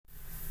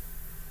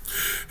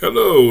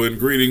Hello and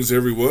greetings,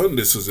 everyone.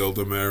 This is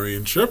Elder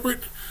Marion Shepherd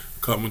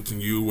coming to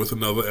you with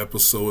another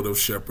episode of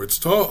Shepherd's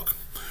Talk.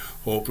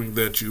 Hoping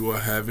that you are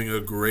having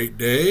a great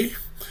day,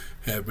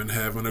 have been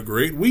having a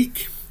great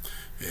week,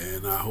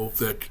 and I hope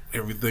that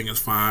everything is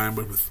fine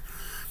with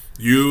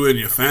you and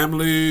your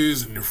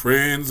families and your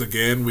friends.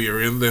 Again, we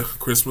are in the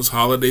Christmas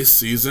holiday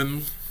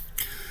season,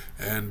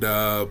 and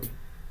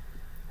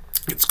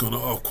it's gonna,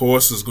 of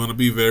course, is going to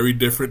be very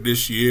different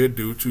this year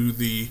due to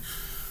the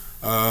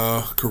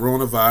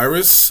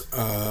coronavirus.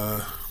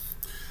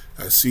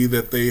 I see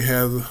that the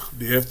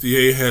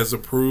FDA has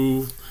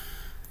approved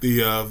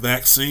the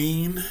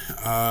vaccine,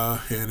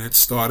 and it's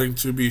starting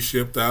to be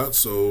shipped out.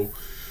 So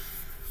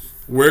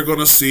we're going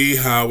to see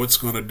how it's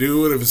going to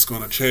do it, if it's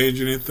going to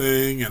change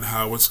anything, and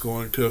how it's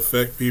going to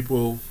affect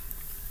people.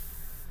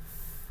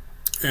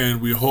 And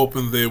we're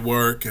hoping they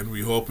work, and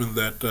we're hoping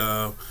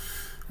that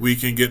we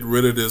can get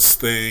rid of this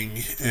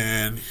thing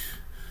and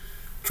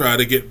try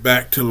to get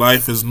back to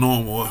life as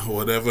normal,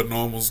 whatever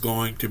normal is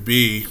going to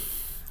be.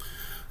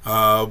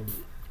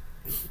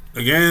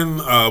 Again,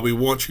 we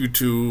want you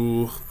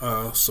to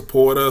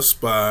support us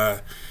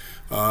by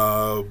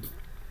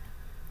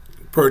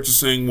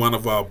purchasing one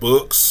of our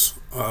books,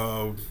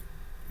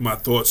 My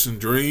Thoughts and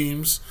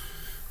Dreams,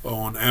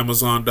 on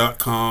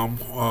Amazon.com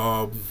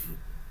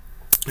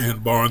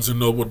and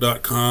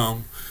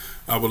BarnesandNoble.com.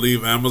 I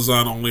believe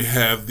Amazon only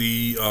have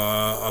the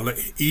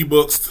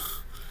ebooks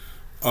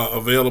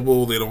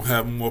available. They don't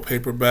have more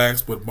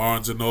paperbacks, but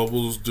Barnes and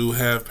Nobles do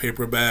have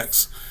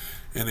paperbacks.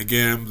 And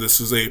again,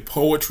 this is a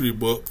poetry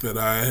book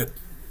that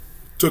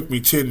took me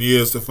 10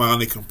 years to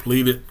finally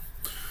complete it.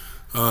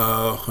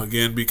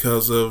 Again,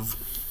 because of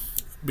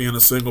being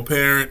a single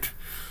parent,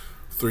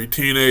 3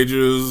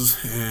 teenagers,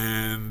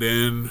 and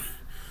then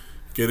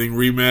getting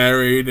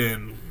remarried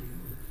and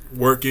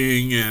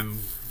working and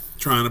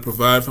trying to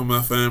provide for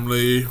my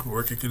family,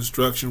 working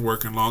construction,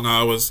 working long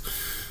hours.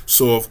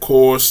 So of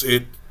course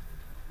it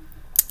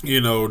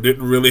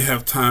didn't really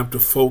have time to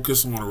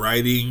focus on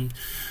writing,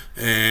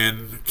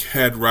 and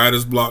had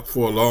writer's block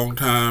for a long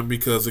time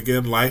because,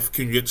 again, life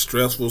can get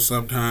stressful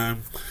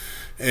sometimes,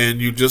 and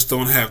you just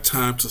don't have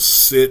time to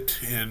sit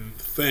and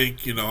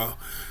think. I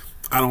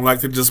don't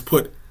like to just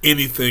put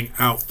anything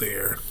out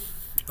there.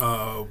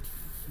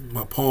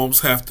 My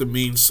poems have to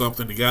mean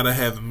something. They got to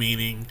have a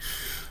meaning.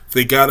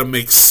 They got to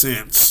make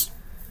sense.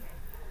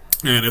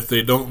 And if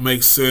they don't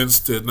make sense,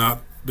 then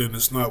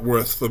it's not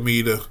worth for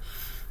me to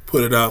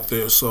put it out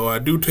there. So I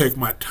do take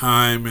my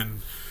time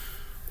and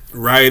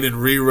write and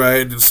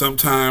rewrite, and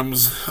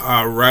sometimes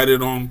I write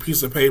it on a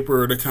piece of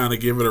paper to kind of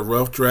give it a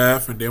rough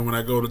draft, and then when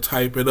I go to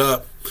type it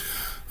up,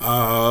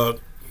 I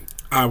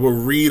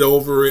will read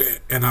over it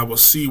and I will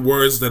see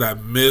words that I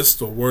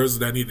missed or words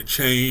that I need to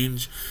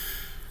change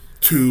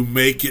to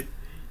make it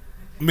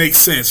make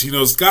sense.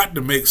 It's got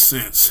to make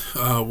sense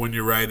when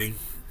you're writing.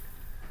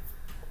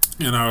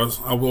 And I've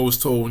always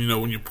told,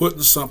 when you're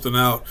putting something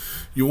out,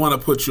 you want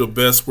to put your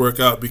best work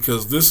out,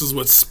 because this is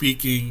what's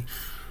speaking,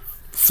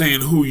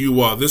 saying who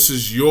you are. This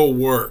is your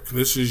work.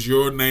 This is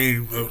your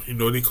name.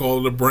 They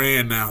call it a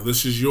brand now.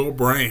 This is your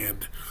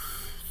brand.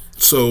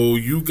 So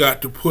you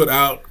got to put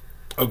out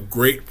a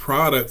great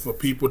product for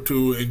people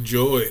to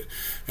enjoy it.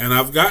 And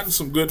I've gotten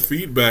some good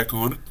feedback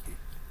on it,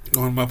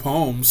 on my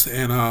poems.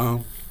 And I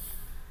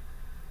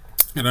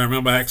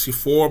remember actually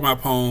 4 of my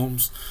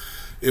poems,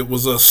 it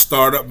was a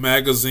startup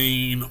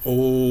magazine.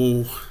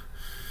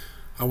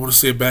 I want to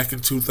say back in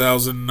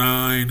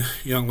 2009,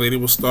 young lady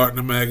was starting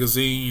a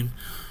magazine,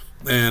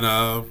 and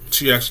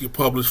she actually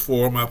published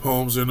 4 of my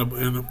poems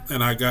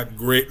and I got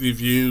great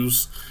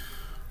reviews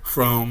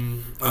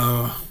from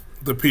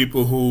the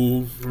people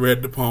who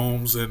read the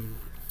poems, and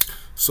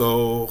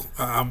so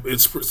I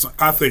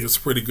think it's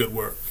pretty good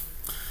work,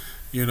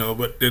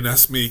 but then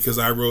that's me because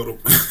I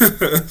wrote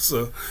them.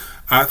 So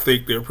I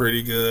think they're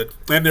pretty good,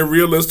 and they're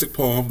realistic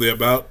poems. They're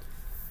about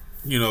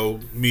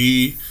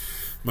me,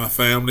 my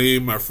family,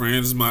 my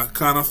friends, my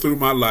kind of through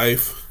my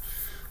life,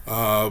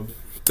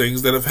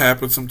 things that have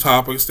happened, some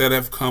topics that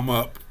have come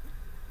up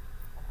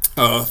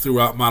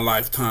throughout my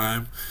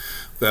lifetime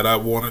that I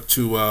wanted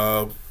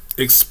to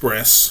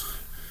express.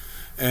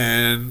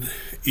 And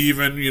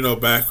even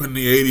back in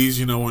the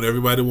 80s, when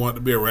everybody wanted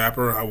to be a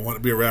rapper, I wanted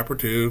to be a rapper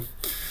too.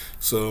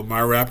 So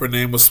my rapper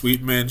name was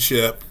Sweet Man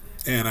Shep,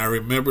 and I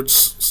remembered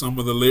some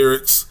of the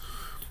lyrics,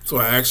 so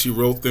I actually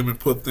wrote them and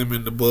put them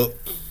in the book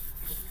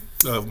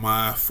of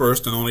my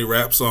first and only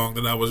rap song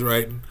that I was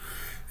writing.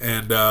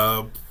 And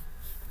I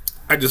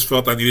just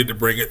felt I needed to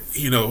bring it.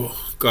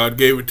 God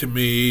gave it to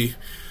me,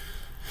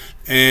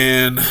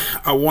 and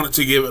I wanted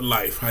to give it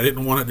life. I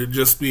didn't want it to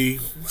just be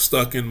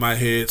stuck in my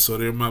head, so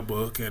they're in my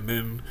book. And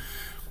then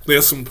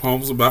there's some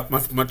poems about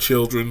my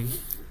children,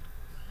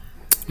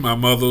 my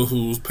mother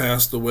who's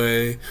passed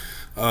away,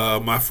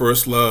 my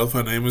first love,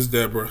 her name is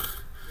Deborah.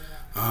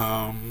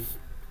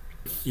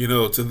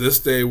 To this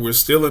day, we're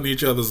still in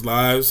each other's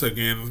lives,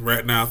 again,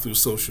 right now through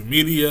social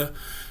media,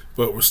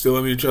 but we're still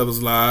in each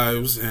other's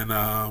lives. And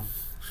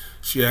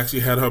she actually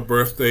had her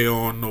birthday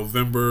on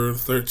November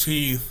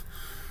 13th,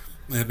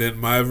 And then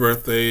my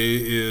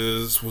birthday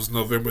was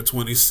November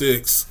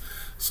 26th.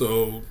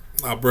 So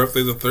our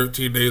birthdays are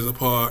 13 days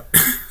apart.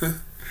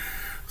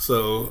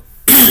 So,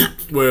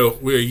 well,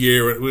 we're a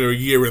year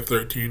and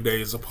 13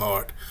 days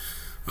apart.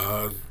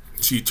 Uh,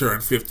 she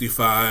turned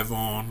 55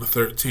 on the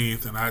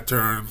 13th, and I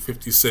turned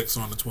 56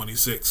 on the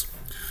 26th.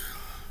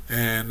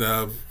 And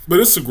but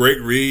it's a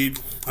great read.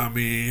 I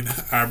mean,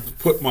 I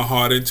put my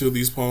heart into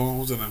these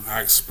poems, and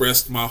I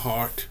expressed my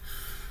heart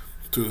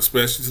to,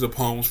 especially to the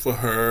poems for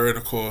her, and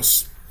of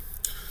course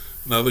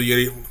another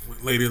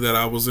lady that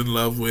I was in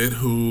love with,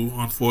 who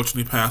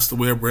unfortunately passed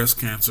away of breast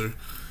cancer.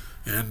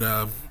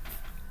 And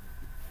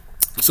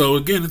so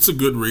again, it's a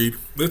good read.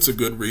 It's a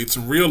good read.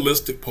 Some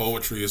realistic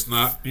poetry. It's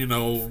not,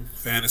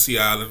 Fantasy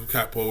Island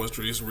cat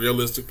poetry. It's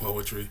realistic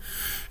poetry,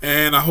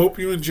 and I hope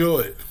you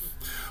enjoy it.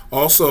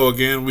 Also,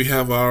 again, we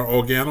have our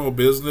Organo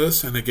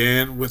business, and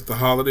again, with the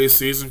holiday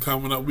season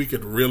coming up, we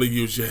could really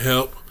use your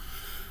help.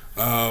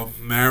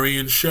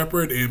 Marion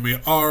Shepherd,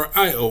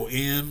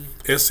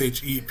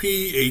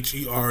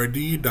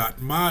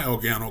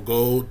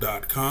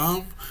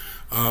 Marionshepherd.myorganigold.com.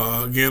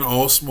 Again,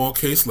 all small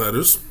case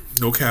letters,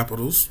 no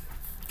capitals.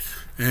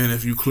 And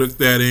if you click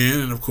that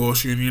in, and of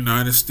course you're in the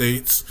United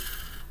States,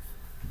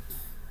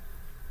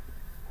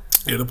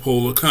 it'll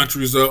pull the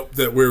countries up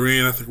that we're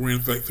in. I think we're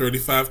in like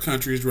 35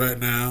 countries right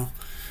now.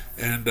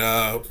 And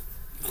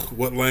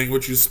what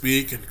language you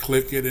speak, and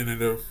click it, and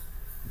it'll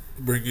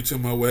bring you to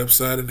my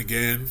website. And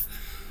again,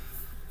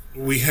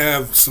 we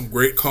have some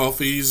great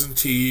coffees and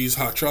teas,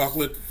 hot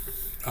chocolate,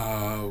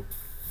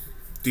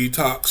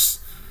 detox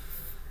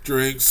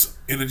drinks,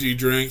 energy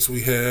drinks.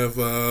 We have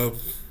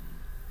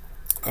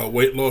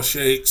weight loss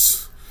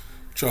shakes,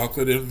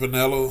 chocolate and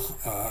vanilla,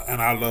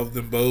 and I love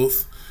them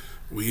both.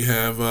 We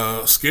have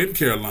a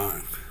skincare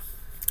line,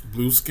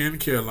 blue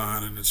skincare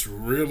line, and it's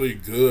really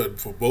good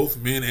for both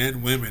men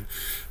and women.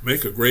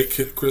 Make a great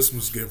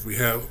Christmas gift. We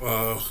have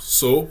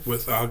soap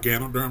with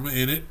Organoderma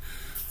in it,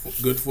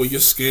 good for your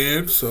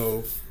skin.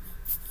 So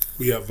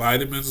we have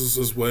vitamins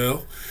as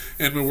well,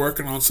 and we're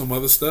working on some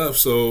other stuff.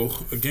 So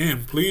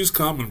again, please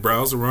come and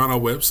browse around our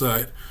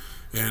website,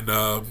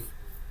 and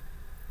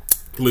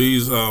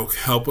please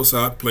help us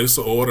out. Place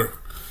an order.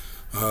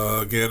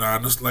 Again,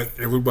 honest, like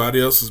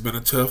everybody else, has been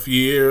a tough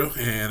year,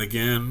 and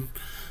again,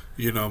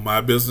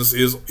 my business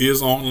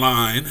is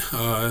online.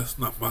 It's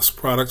not, my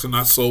products are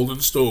not sold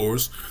in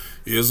stores.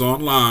 It is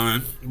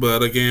online,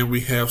 but again,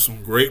 we have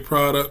some great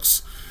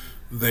products.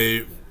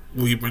 This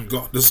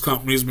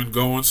company's been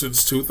going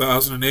since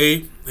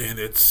 2008, and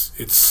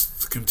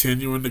it's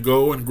continuing to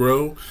go and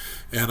grow,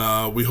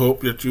 and we hope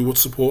that you will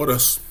support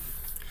us.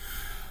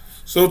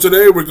 So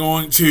today we're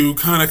going to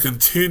kind of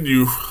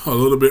continue a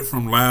little bit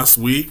from last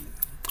week.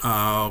 We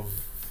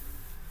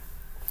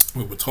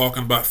were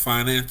talking about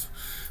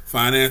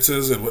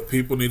finances and what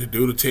people need to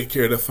do to take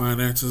care of their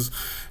finances,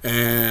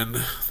 and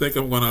I think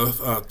I'm going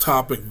to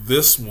topic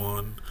this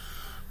one.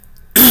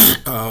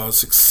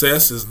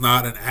 Success is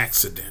not an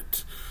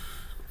accident.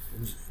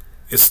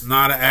 It's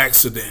not an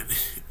accident.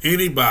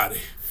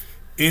 Anybody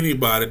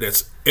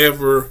that's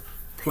ever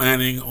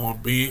going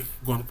to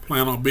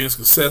plan on being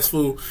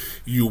successful,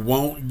 you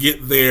won't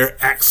get there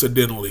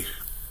accidentally.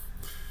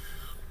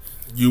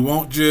 You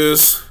won't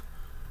just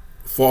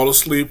fall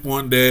asleep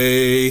one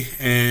day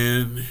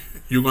and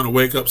you're going to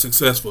wake up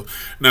successful.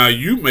 Now,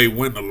 you may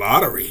win the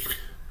lottery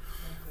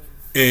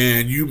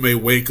and you may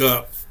wake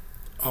up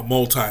a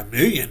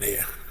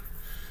multi-millionaire,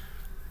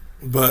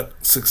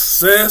 but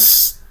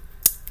success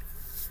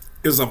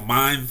is a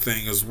mind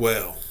thing as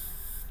well.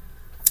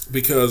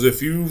 Because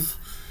if you've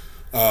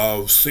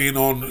seen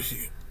on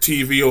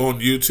TV or on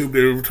YouTube,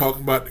 they were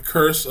talking about the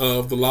curse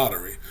of the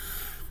lottery.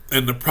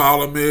 And the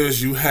problem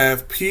is, you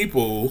have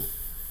people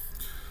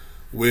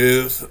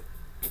with,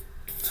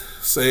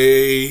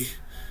 say,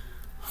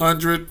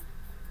 hundreds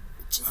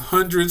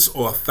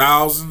or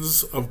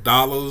thousands of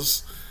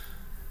dollars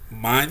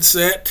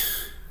mindset,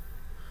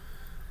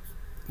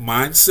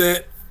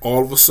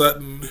 all of a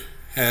sudden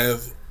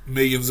have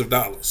millions of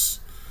dollars.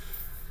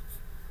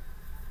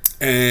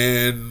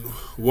 And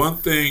one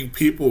thing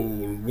people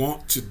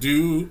want to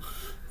do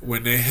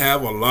when they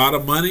have a lot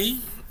of money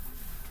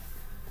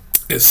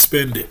is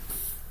spend it.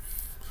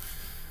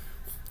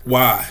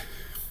 Why?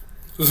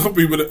 Some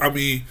people,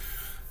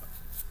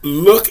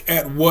 look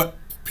at what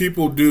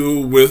people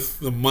do with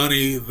the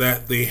money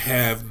that they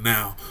have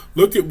now.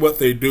 Look at what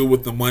they do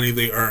with the money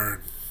they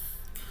earn.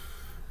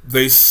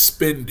 They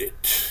spend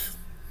it.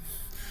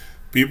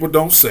 People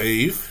don't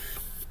save.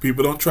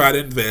 People don't try to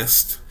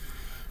invest.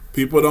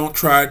 People don't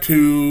try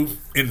to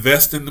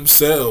invest in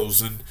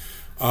themselves and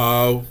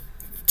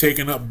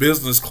taking up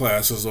business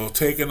classes or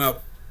taking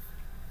up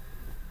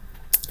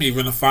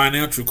even a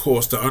financial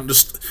course to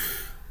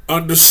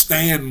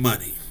understand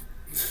money.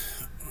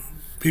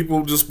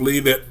 People just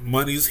believe that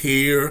money's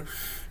here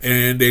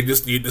and they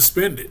just need to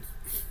spend it.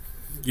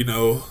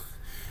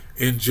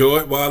 Enjoy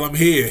it while I'm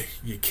here.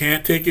 You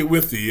can't take it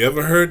with you. You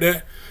ever heard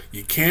that?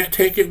 You can't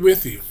take it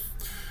with you.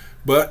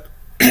 But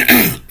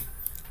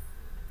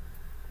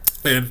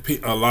and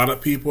a lot of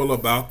people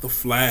about the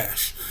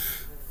flash.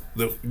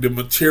 the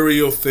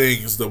material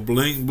things, the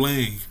bling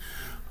bling.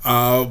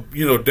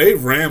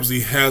 Dave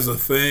Ramsey has a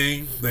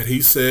thing that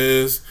he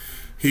says.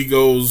 He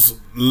goes,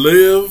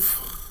 live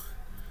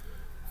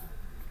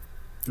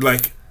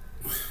like,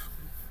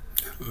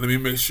 let me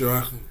make sure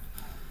I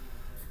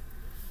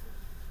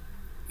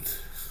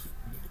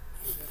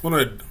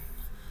want to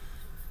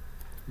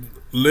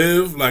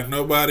live like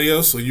nobody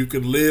else so you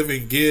can live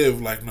and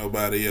give like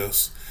nobody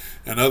else.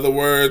 In other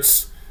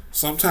words,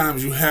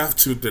 sometimes you have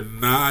to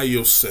deny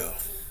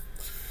yourself.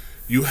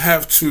 You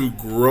have to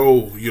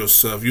grow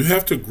yourself. You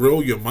have to grow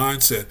your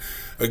mindset.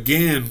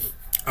 Again,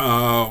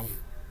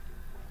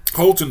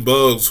 Holton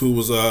Buggs, who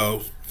was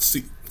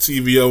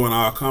CVO in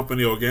our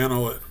company,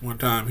 Organo, at one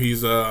time,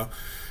 he's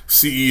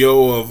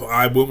CEO of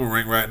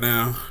iBoomerang right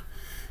now.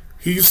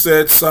 He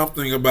said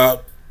something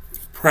about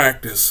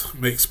practice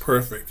makes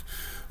perfect.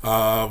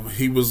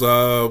 He was,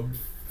 I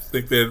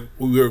think that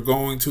we were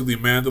going to the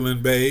Mandalay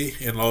Bay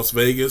in Las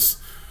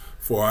Vegas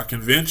for our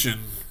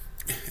convention,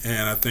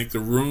 and I think the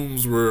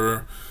rooms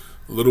were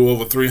a little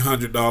over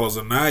 $300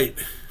 a night.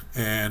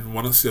 And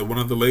one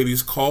of the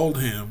ladies called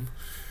him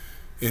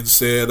and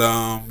said,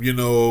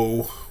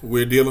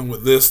 we're dealing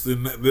with this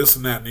and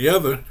that and the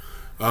other.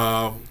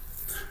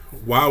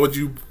 Why would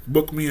you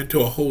book me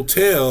into a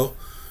hotel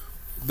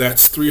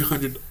that's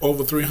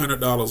over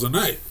 $300 a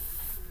night?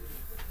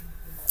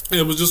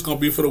 It was just going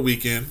to be for the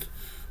weekend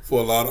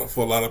for a lot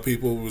of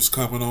people who was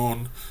coming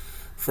on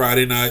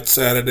Friday night,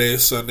 Saturday,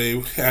 Sunday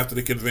after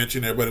the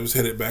convention. Everybody was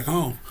headed back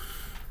home.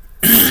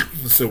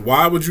 So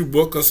why would you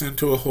book us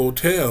into a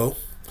hotel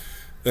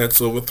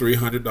that's over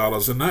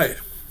 $300 a night?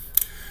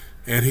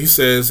 And he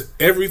says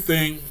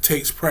everything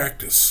takes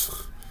practice.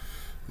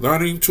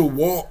 Learning to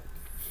walk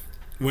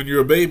when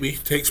you're a baby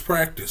takes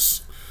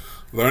practice.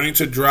 Learning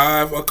to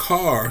drive a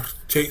car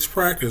takes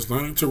practice.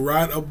 Learning to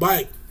ride a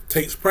bike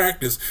takes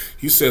practice.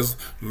 He says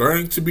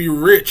learning to be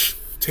rich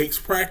takes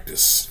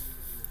practice.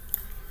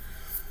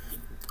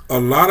 A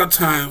lot of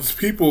times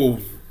people,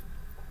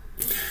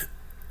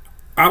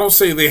 I don't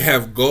say they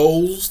have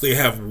goals, they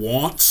have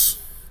wants.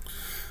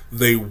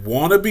 They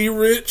want to be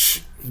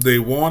rich, they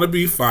want to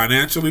be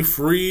financially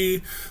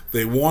free,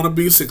 they want to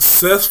be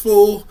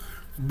successful,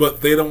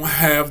 but they don't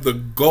have the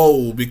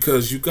goal,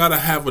 because you got to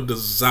have a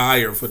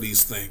desire for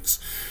these things.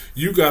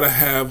 You got to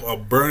have a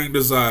burning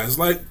desire. It's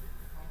like,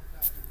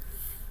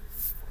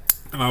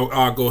 and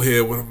I'll go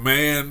ahead, when a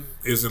man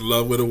is in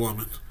love with a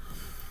woman,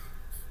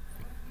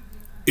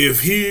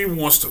 if he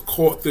wants to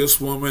court this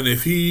woman,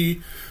 if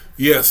he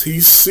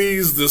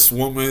sees this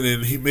woman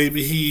and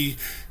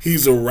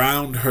he's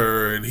around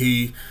her and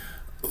he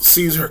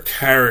sees her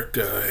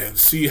character and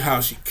see how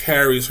she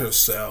carries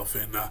herself,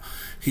 and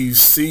he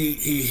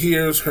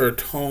hears her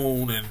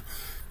tone, and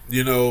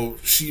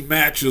she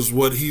matches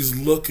what he's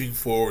looking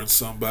for in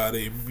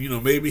somebody.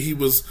 Maybe he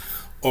was,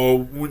 or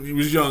when he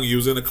was young, he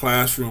was in a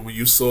classroom and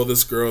you saw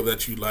this girl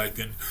that you liked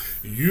and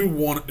you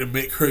wanted to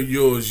make her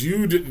yours.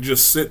 You didn't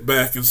just sit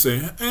back and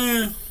say,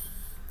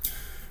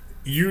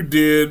 You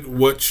did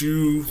what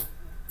you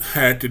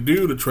had to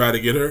do to try to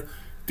get her.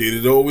 Did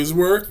it always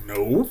work?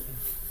 No.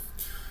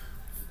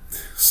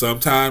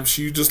 Sometimes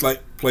she just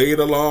played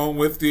along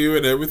with you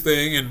and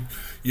everything, and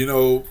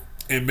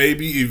and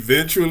maybe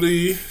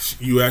eventually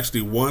you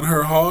actually won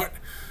her heart.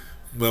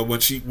 But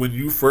when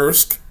you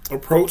first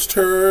approached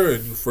her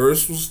and you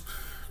first was,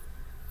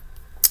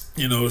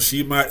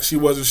 she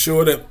wasn't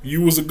sure that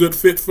you was a good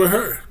fit for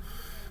her.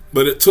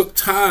 But it took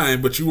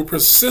time, but you were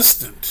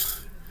persistent.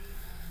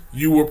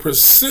 You were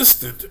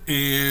persistent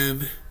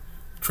in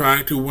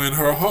trying to win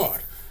her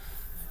heart.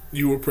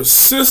 You were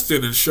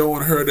persistent in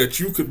showing her that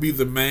you could be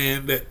the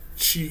man that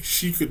she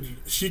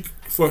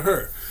for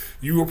her.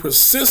 You were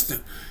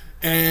persistent,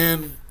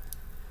 and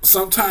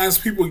sometimes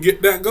people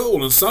get that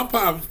goal, and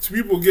sometimes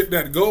people get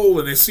that goal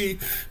and they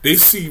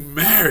see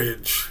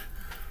marriage,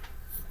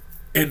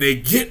 and they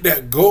get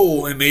that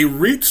goal and they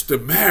reach the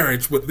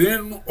marriage, but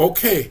then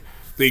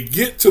they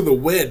get to the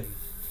wedding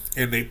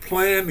and they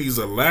plan these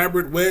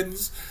elaborate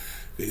weddings.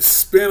 They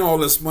spend all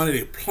this money,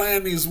 they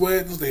plan these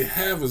weddings, they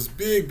have this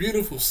big,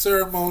 beautiful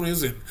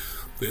ceremonies, and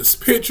there's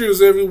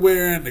pictures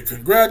everywhere, and the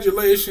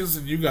congratulations,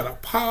 and you got a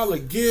pile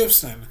of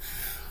gifts, and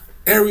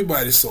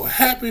everybody's so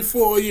happy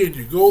for you, and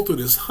you go through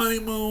this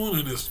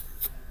honeymoon,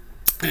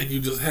 and you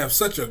just have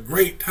such a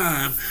great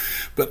time.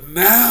 But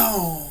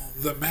now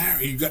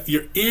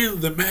you're in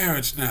the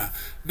marriage now.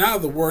 Now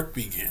the work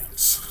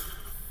begins.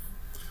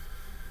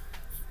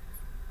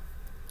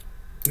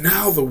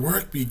 Now the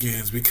work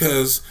begins,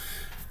 because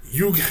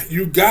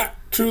you got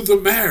to the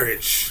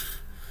marriage,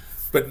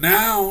 but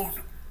now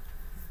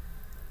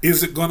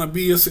is it going to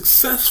be a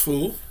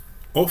successful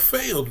or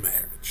failed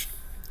marriage?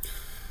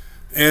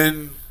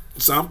 And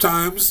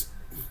sometimes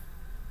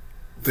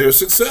they're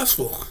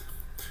successful.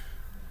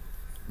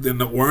 They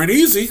weren't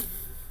easy.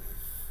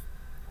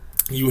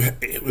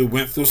 We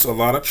went through a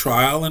lot of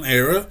trial and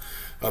error,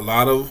 a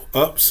lot of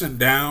ups and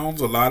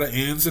downs, a lot of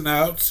ins and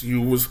outs.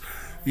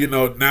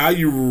 Now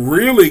you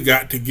really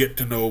got to get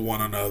to know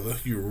one another.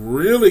 You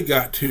really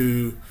got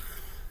to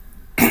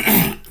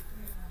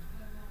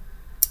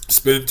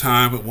spend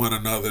time with one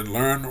another and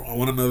learn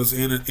one another's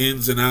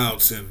ins and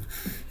outs, and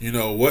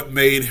what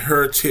made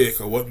her tick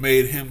or what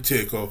made him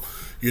tick, or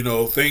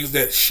things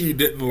that she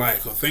didn't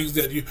like, or things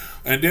that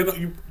and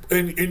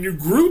then you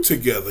grew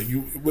together,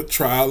 with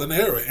trial and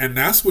error. And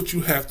that's what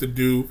you have to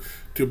do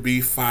to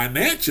be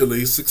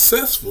financially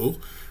successful.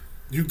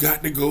 You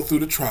got to go through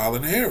the trial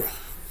and error,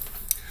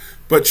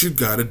 but you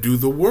got to do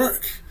the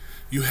work.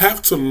 You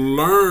have to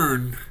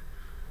learn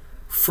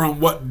from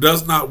what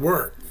does not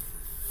work.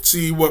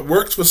 See, what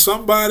works for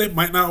somebody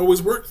might not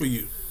always work for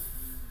you.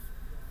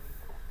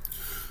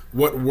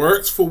 What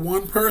works for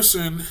one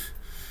person,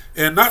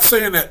 and not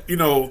saying that,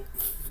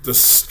 the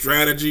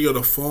strategy or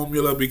the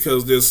formula,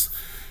 because there's,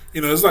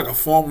 it's like a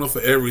formula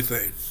for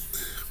everything.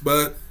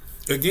 But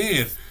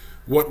again,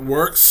 what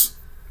works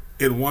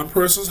in one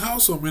person's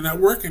household may not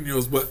work in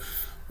yours. But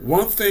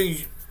one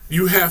thing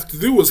you have to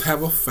do is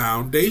have a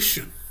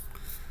foundation.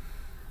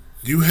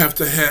 You have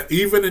to have,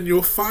 even in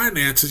your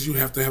finances, you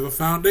have to have a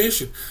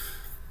foundation.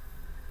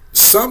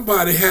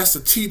 Somebody has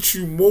to teach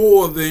you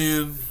more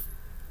than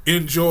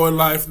enjoy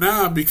life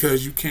now,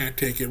 because you can't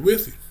take it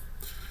with you.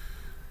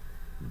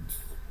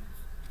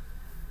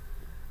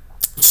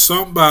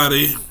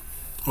 Somebody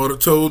ought to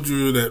told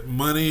you that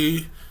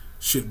money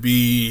should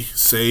be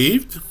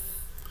saved,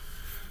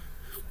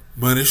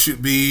 money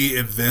should be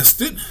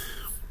invested,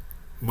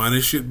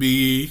 money should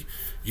be,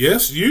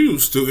 yes,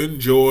 used to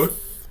enjoy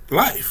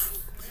life.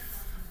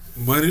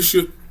 Money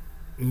should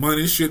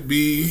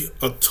be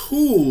a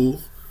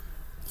tool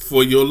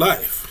for your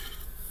life.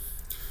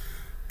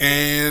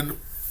 And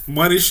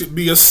money should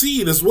be a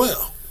seed as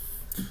well.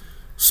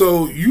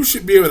 So you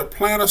should be able to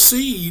plant a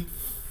seed.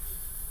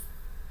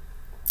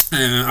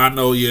 And I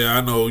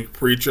know,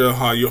 preacher,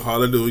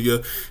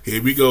 hallelujah,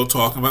 here we go,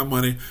 talking about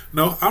money.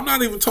 No, I'm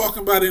not even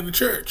talking about it in the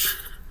church.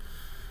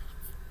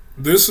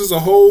 This is a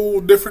whole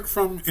different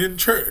from in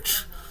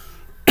church.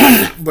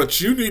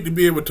 But you need to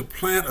be able to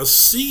plant a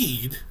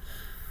seed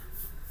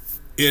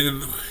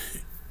in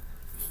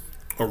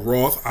a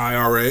Roth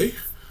IRA,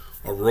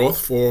 a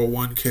Roth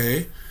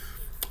 401k,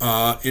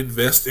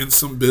 invest in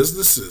some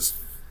businesses.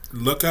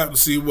 Look out and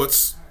see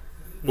what's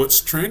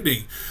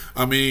trending.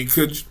 I mean,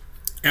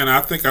 and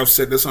I think I've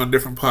said this on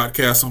different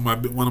podcasts, on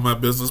one of my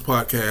business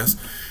podcasts.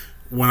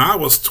 When I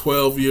was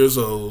 12 years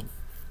old,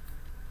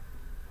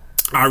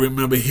 I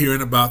remember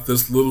hearing about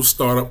this little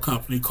startup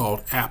company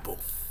called Apple.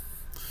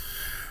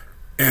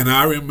 And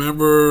I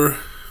remember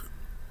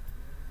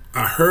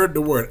I heard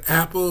the word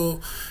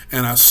Apple,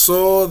 and I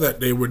saw that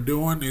they were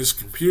doing these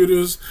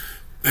computers,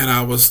 and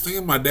I was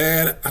thinking, my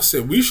dad, I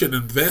said, we should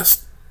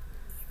invest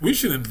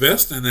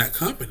in that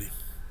company.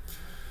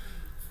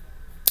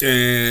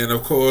 And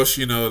of course,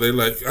 they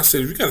I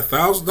said, if you got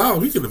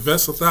 $1,000, we can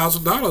invest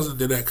 $1,000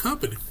 into that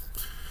company.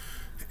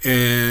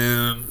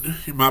 And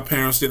my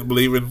parents didn't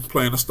believe in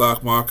playing the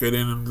stock market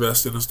and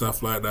investing and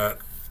stuff like that.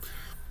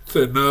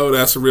 Said, no,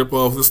 that's a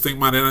ripoff. This thing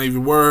might not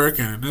even work,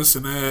 and this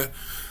and that.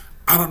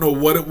 I don't know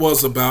what it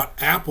was about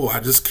Apple.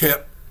 I just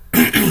kept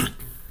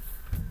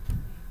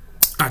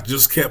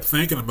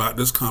thinking about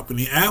this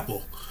company,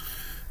 Apple.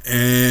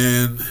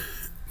 And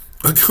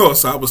of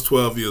course, I was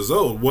 12 years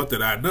old. What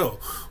did I know?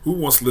 Who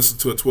wants to listen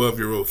to a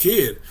 12-year-old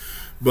kid?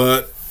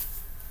 But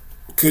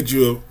could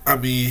you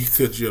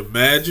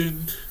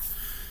imagine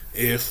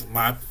if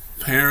my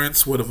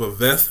parents would have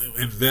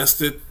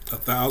invested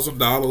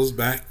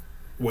 $1,000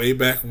 way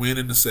back when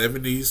in the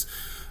 70s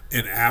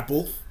in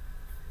Apple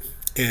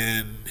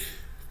and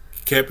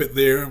kept it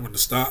there when the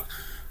stock?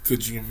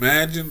 Could you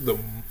imagine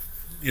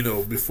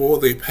before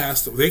they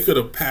passed, they could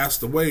have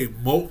passed away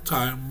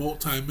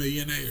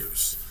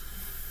multi-millionaires.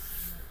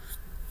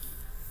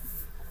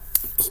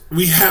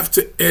 We have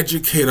to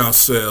educate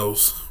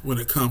ourselves when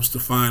it comes to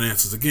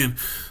finances. Again,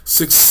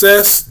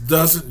 success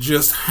doesn't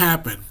just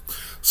happen.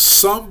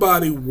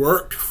 Somebody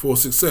worked for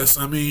success.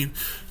 I mean,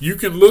 you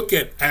can look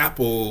at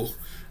Apple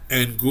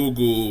and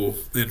Google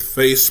and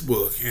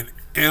Facebook and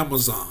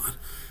Amazon.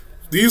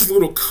 These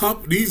little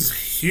these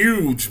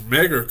huge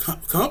mega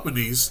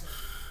companies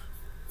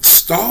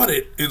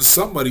started in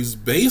somebody's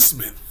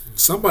basement,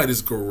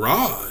 somebody's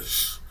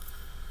garage.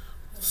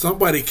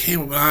 Somebody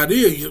came up with an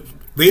idea.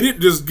 They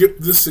didn't just get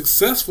this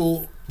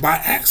successful by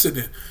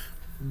accident.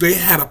 They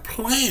had a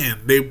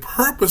plan. They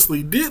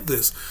purposely did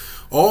this.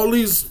 All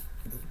these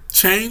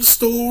chain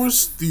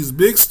stores, these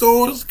big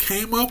stores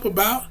came up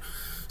about.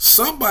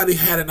 Somebody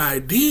had an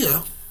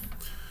idea.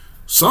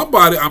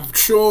 Somebody, I'm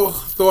sure,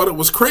 thought it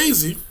was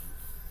crazy.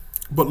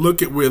 But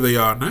look at where they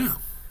are now.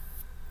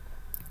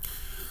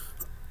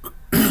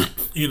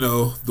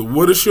 The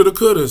woulda, shoulda,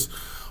 couldas.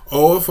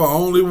 Oh, if I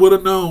only would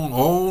have known.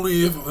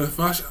 Only if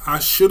I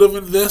should have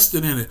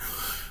invested in it.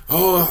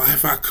 Oh,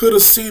 if I could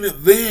have seen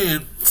it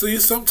then. See,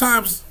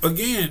 sometimes,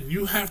 again,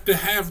 you have to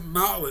have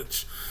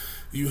knowledge.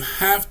 You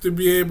have to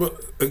be able,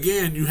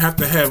 again, you have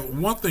to have,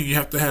 one thing you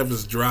have to have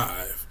is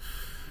drive.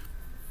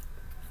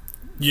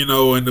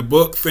 In the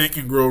book Think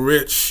and Grow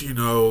Rich,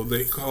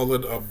 they call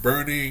it a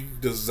burning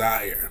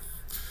desire.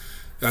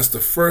 That's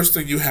the first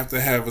thing you have to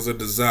have is a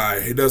desire.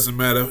 It doesn't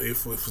matter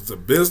if it's a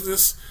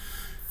business.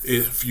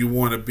 If you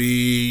want to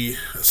be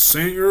a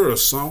singer or a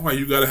songwriter,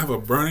 you got to have a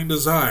burning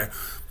desire.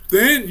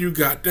 Then you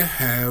got to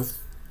have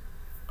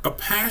a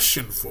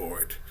passion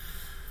for it.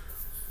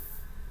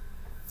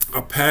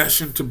 A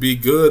passion to be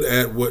good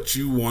at what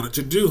you wanted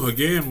to do.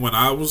 Again, when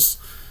I was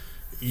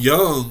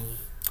young,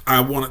 I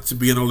wanted to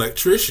be an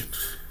electrician.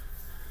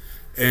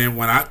 And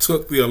when I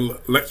took the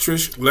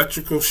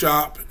electrical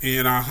shop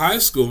in our high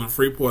school, in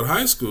Freeport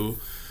High School,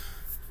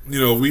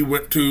 we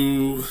went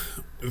to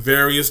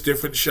various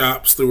different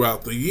shops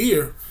throughout the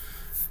year,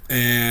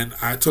 and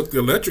I took the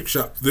electric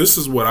shop. This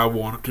is what I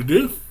wanted to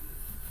do.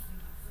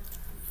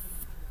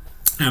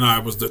 And I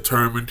was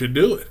determined to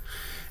do it.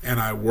 And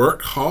I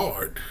worked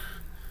hard.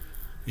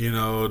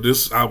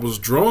 I was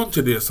drawn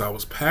to this. I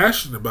was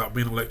passionate about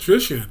being an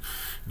electrician.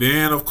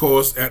 Then, of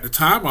course, at the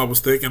time, I was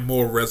thinking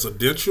more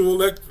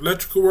residential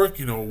electrical work,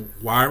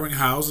 wiring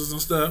houses and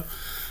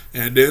stuff.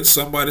 And then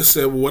somebody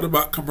said, well, what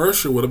about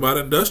commercial? What about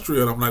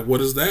industrial? And I'm like,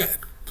 what is that?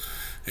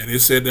 And they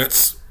said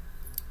that's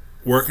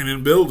working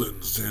in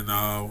buildings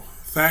and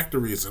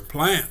factories and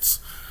plants.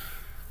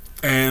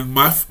 And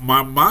my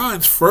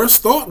mind's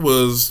first thought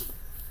was,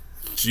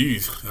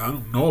 geez, I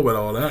don't know about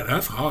all that.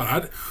 That's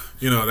hard.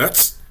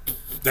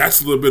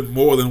 That's a little bit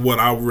more than what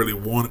I really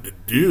wanted to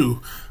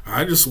do.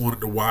 I just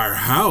wanted to wire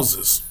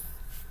houses.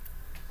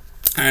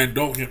 And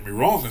don't get me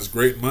wrong, there's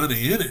great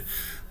money in it.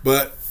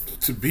 But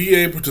to be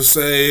able to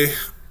say,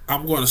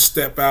 I'm going to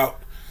step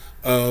out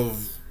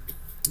of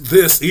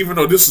this, even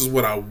though this is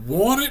what I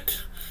wanted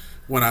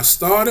when I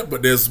started,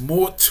 but there's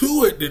more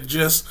to it than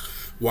just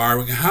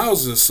wiring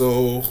houses.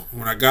 So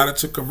when I got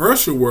into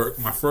commercial work,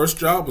 my first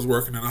job was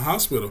working in a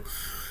hospital.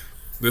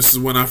 This is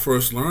when I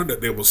first learned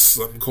that there was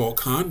something called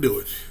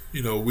conduit.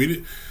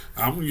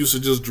 I'm used to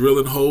just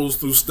drilling holes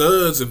through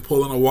studs and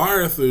pulling a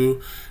wire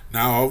through.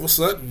 Now all of a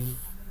sudden,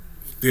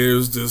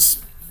 there's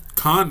this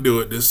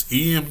conduit, this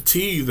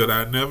EMT that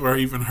I never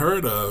even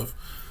heard of,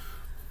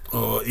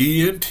 or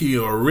ENT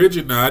or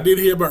rigid. Now I did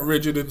hear about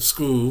rigid in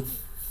school,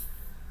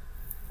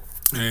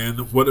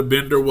 and what a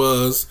bender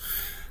was.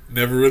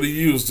 Never really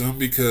used them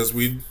because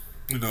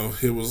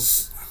it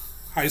was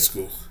high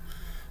school.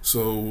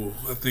 So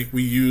I think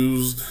we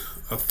used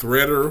a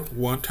threader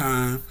one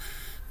time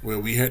where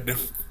we had to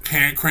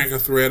hand crank a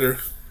threader.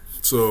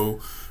 So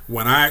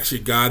when I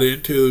actually got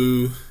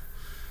into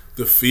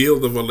the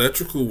field of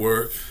electrical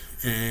work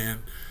and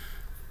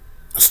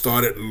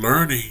started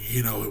learning,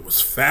 it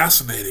was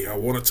fascinating. I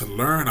wanted to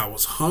learn. I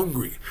was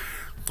hungry.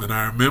 And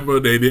I remember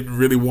they didn't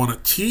really want to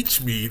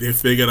teach me. They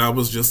figured I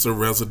was just a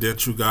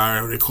residential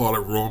guy. They call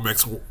it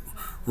Romex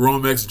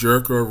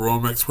jerker,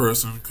 Romex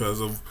person, because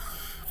of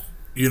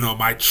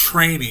my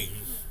training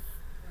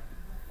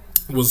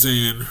was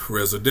in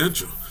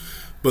residential.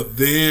 But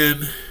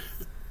then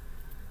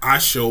I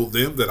showed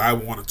them that I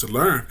wanted to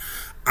learn.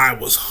 I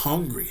was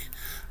hungry.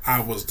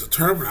 I was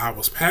determined. I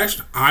was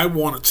passionate. I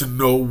wanted to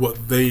know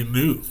what they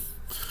knew.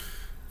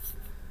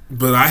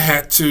 But I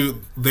had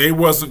to, they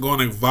wasn't going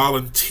to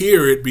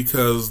volunteer it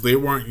because they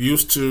weren't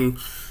used to,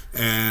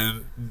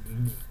 and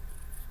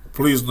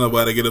please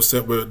nobody get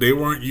upset, but they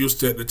weren't used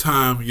to, at the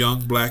time,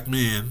 young black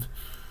men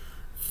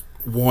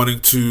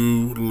wanting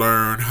to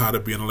learn how to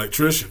be an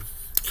electrician.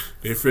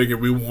 They figured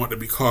we wanted to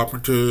be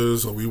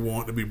carpenters or we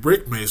wanted to be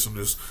brick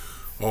masons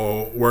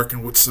or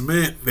working with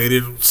cement. They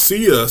didn't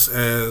see us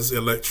as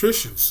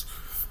electricians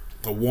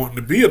or wanting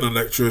to be an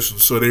electrician.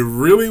 So they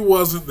really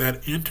wasn't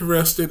that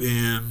interested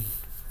in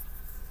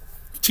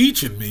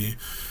teaching me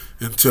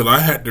until I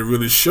had to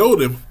really show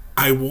them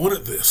I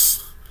wanted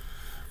this.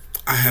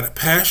 I had a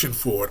passion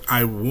for it.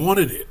 I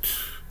wanted it.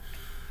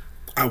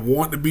 I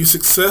wanted to be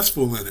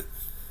successful in it.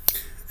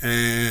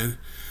 And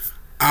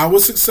I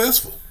was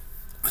successful.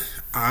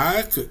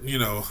 I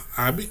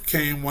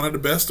became one of the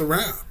best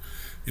around.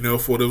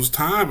 For those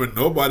time, and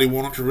nobody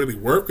wanted to really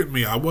work with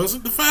me. I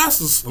wasn't the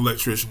fastest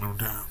electrician in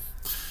town.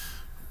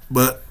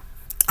 But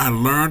I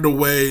learned a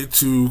way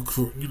to,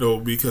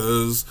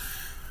 because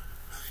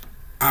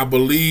I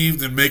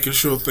believed in making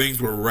sure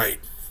things were right.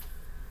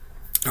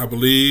 I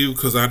believe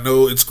because I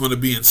know it's going to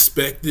be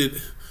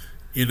inspected.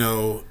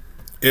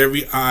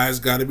 Every I's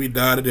got to be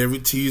dotted, every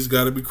T's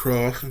got to be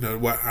crossed.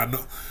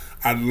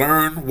 I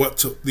learned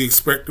what the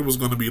inspector was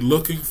going to be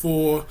looking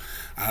for.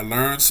 I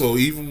learned, so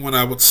even when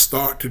I would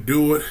start to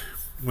do it,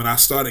 when I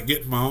started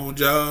getting my own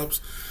jobs,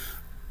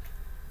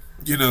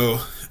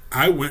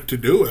 I went to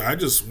do it. I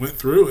just went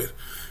through it.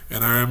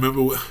 And I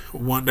remember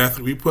one day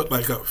we put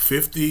like up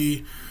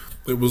 50,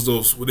 it was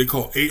those, what they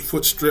call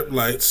 8-foot strip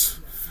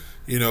lights.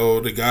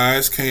 The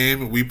guys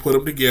came and we put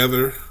them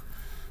together.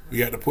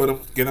 We had to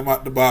get them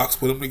out the box,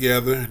 put them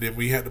together, and then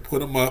we had to put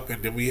them up.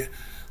 And then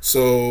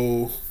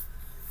so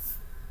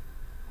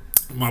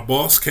my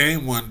boss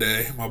came one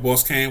day. My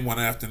boss came one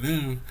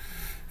afternoon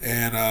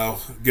and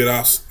get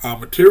our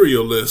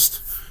material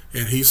list.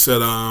 And he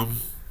said,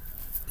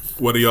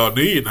 what do y'all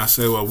need? And I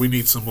said, well, we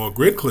need some more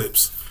grid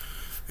clips.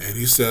 And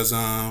he says,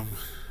 I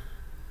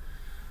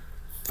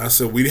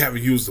said, we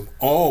haven't used them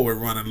all. We're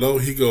running low.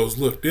 He goes,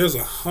 look, there's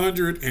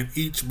 100 in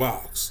each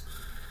box.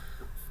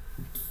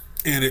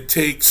 And it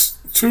takes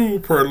 2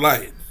 per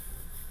light.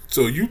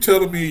 So you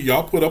telling me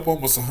y'all put up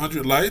almost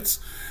 100 lights,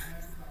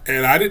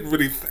 and I didn't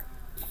really,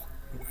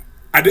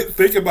 I didn't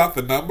think about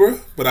the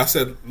number, but I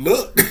said,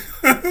 look,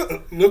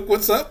 look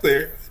what's up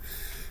there.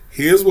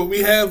 Here's what we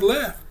have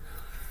left.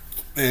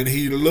 And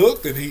he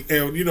looked,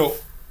 and you know,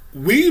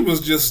 we was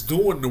just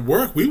doing the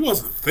work. We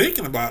wasn't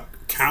thinking about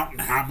counting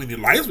how many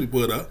lights we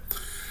put up.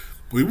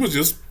 We was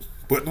just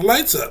putting the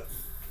lights up.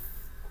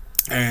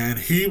 And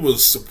he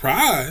was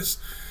surprised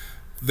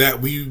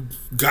that we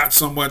got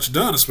so much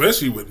done,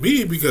 especially with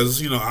me,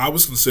 because, you know, I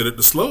was considered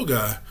the slow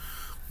guy.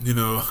 You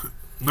know,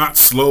 not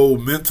slow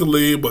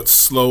mentally, but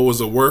slow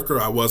as a worker.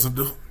 I wasn't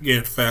the,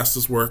 again,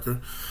 fastest worker.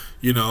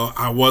 You know,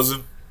 I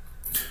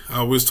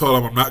always told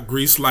him I'm not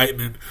grease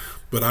lightning,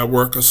 but I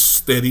work a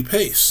steady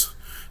pace.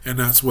 And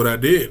that's what I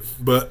did.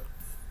 But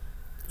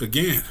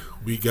again,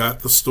 we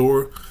got the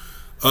store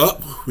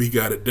up. We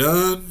got it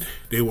done.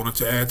 They wanted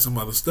to add some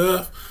other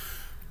stuff.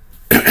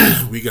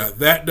 We got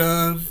that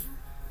done.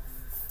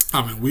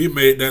 I mean, we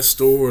made that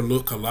store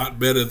look a lot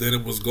better than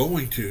it was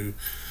going to,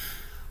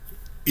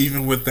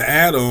 even with the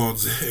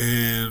add-ons.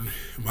 And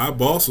my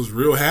boss was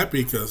real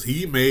happy because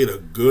he made a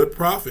good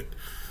profit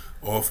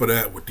off of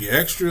that with the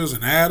extras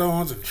and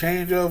add-ons and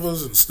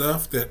changeovers and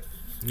stuff that,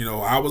 you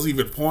know, I was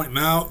even pointing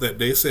out that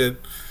they said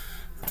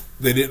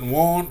they didn't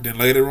want, then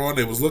later on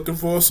they was looking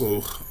for.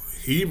 So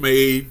he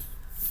made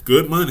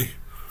good money,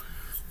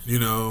 you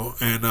know,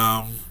 and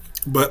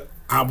but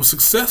I was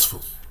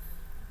successful.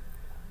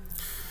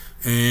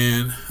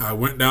 And I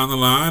went down the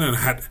line, and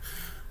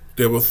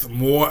there's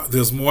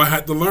more I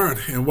had to learn.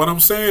 And what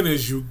I'm saying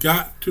is, you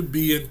got to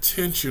be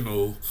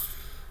intentional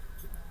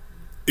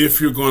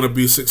if you're going to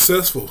be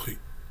successful.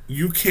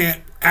 You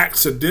can't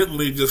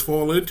accidentally just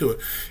fall into it.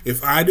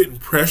 If I didn't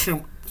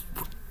pressure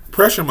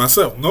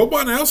myself,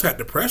 nobody else had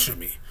to pressure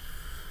me.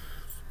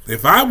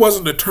 If I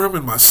wasn't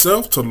determined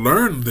myself to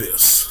learn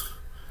this,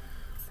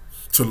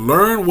 to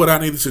learn what I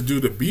needed to do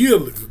to be a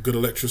good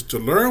electrician, to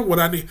learn what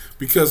I need,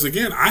 because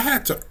again, I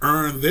had to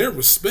earn their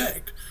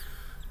respect.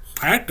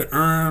 I had to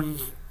earn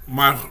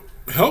my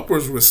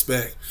helpers'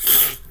 respect.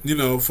 You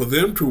know, for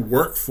them to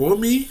work for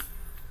me,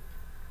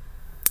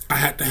 I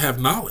had to have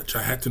knowledge.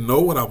 I had to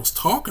know what I was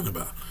talking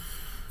about.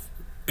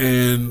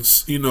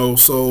 And, you know,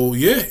 so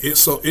yeah,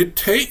 it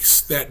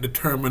takes that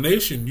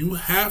determination. You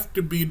have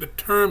to be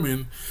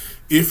determined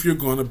if you're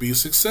going to be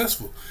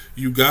successful.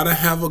 You got to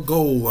have a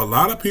goal. A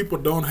lot of people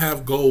don't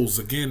have goals.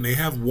 Again, they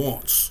have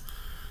wants.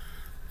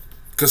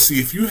 Because,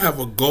 see, if you have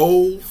a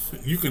goal,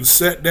 you can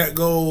set that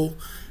goal,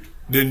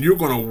 then you're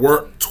going to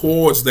work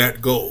towards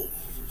that goal.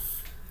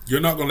 You're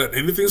not going to let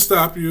anything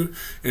stop you.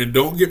 And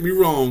don't get me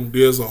wrong,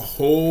 there's a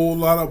whole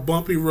lot of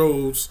bumpy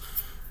roads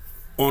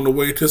on the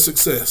way to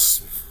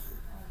success.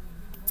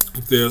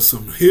 There's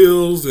some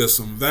hills, there's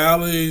some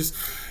valleys.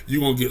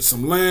 You're going to get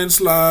some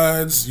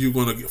landslides. You're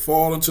going to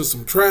fall into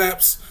some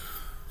traps.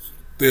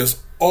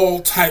 There's all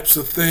types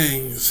of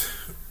things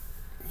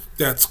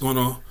that's going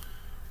to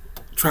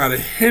try to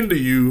hinder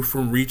you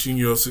from reaching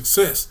your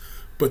success.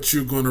 But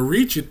you're going to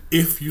reach it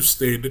if you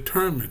stay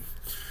determined.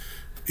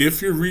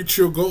 If you reach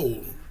your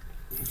goal.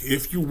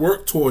 If you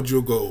work towards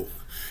your goal.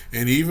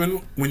 And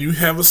even when you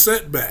have a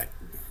setback,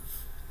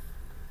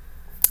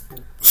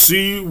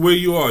 see where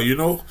you are. You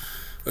know,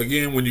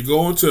 again, when you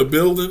go into a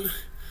building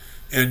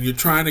and you're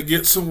trying to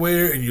get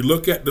somewhere and you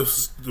look at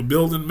the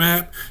building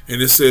map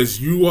and it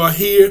says you are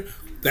here,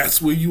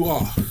 that's where you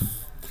are.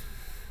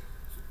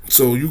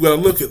 So you got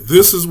to look at,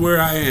 this is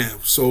where I am.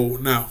 So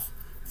now,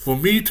 for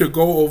me to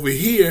go over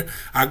here,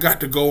 I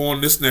got to go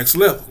on this next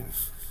level.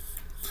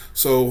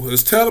 So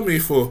it's telling me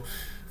for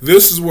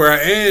this is where I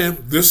am,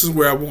 this is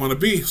where I want to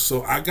be.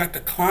 So I got to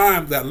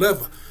climb that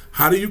level.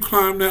 How do you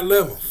climb that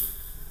level?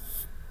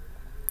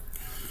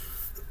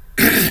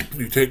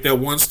 You take that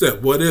one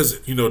step. What is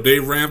it? You know,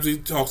 Dave Ramsey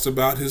talks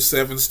about his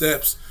 7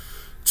 steps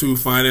to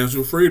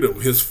financial freedom.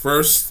 His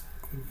first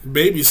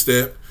baby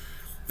step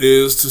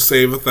is to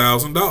save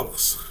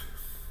 $1,000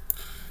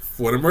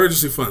 for an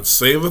emergency fund.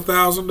 Save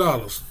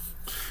 $1,000.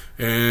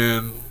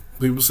 And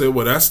people say,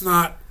 well, that's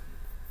not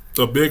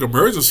a big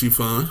emergency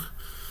fund,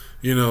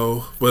 you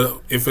know,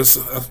 but if it's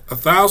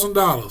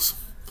 $1,000,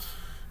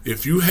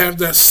 if you have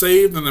that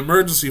saved in an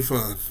emergency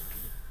fund,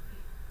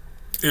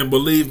 and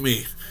believe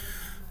me,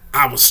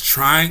 I was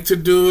trying to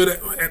do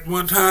it at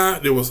one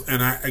time. There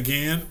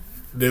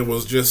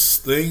was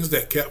just things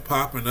that kept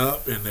popping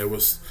up, and there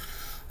was,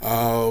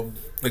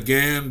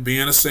 again,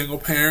 being a single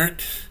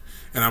parent,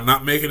 and I'm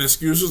not making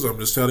excuses. I'm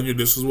just telling you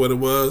this is what it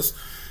was,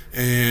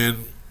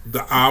 and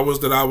the hours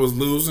that I was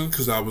losing,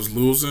 because I was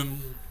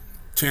losing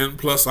 10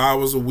 plus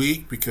hours a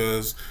week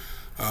because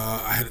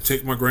I had to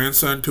take my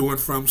grandson to and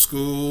from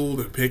school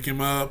and pick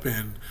him up,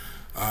 and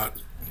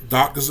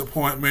doctor's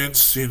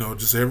appointments, you know,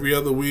 just every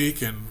other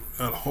week, and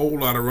a whole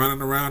lot of running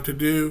around to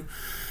do.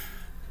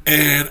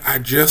 And I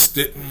just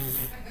didn't,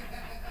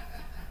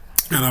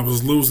 and I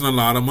was losing a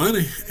lot of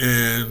money,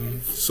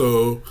 and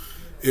so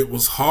it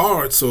was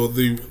hard. So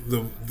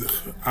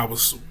I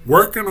was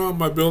working on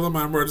building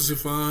my emergency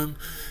fund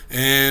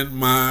and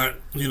my,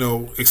 you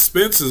know,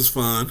 expenses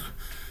fund,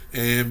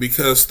 And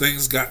because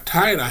things got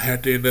tight, I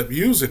had to end up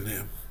using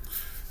them.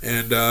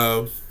 And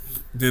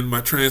then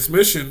my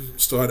transmission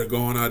started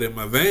going out in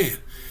my van.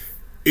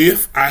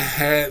 If I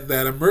had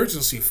that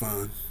emergency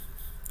fund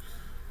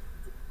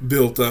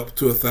built up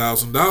to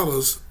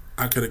 $1,000,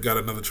 I could have got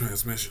another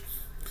transmission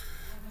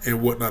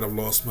and would not have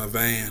lost my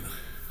van.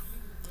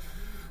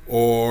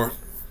 Or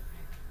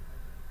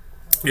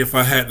if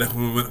I had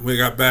when we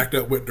got backed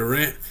up with the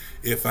rent,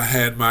 if I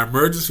had my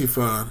emergency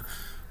fund,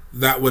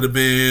 that would have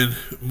been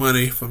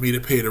money for me to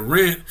pay the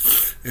rent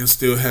and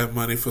still have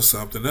money for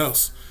something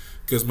else.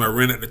 Because my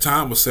rent at the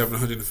time was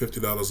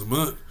 $750 a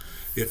month.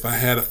 If I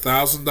had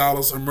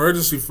 $1,000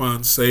 emergency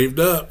fund saved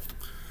up,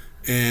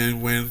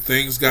 and when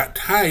things got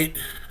tight,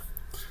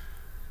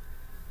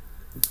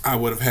 I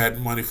would have had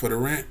money for the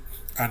rent.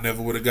 I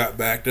never would have got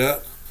backed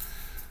up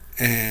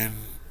and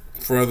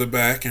further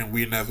back, and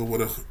we never would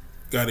have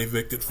got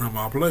evicted from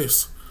our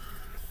place.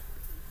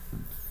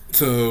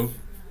 So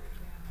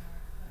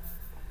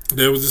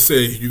there was to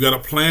say, you got to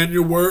plan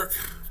your work,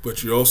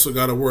 but you also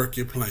got to work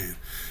your plan.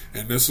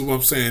 And this is what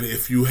I'm saying.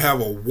 If you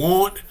have a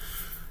want,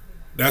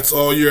 that's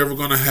all you're ever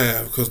going to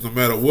have. Because no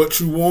matter what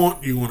you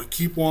want, you're going to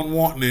keep on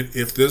wanting it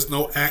if there's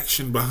no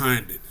action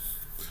behind it.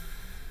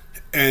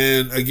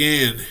 And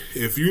again,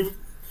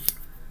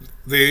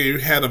 they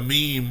had a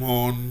meme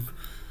on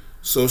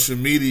social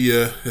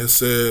media that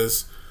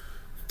says,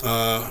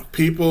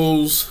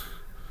 people's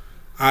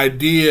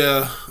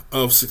idea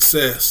of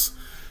success.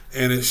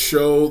 And it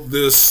showed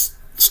this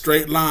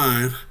straight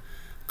line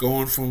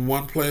going from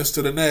one place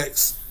to the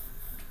next.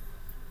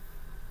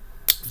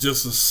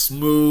 Just a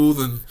smooth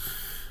and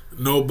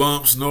no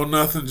bumps, no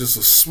nothing, just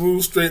a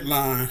smooth straight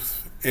line.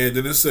 And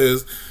then it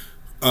says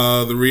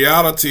the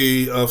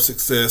reality of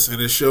success,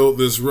 and it showed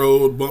this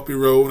road, bumpy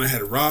road, and it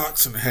had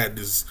rocks, and it had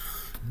this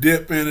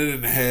dip in it,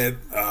 and it had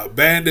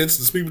bandits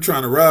and people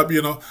trying to rob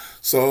you,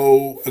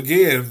 So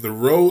again, the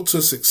road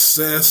to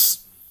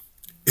success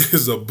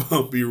is a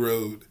bumpy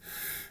road,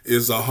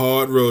 is a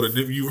hard road. And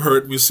if you've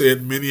heard me say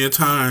it many a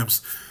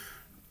times,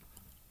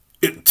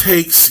 it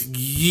takes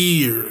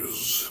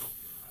years.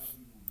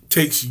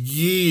 Takes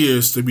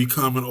years to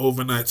become an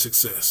overnight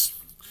success.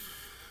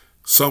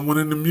 Someone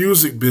in the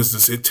music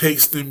business, it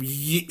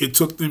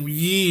took them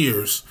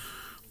years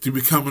to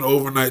become an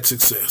overnight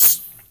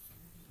success.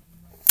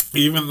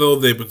 Even though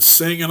they've been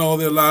singing all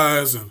their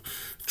lives and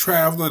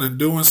traveling and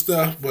doing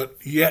stuff, but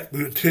yet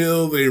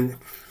until it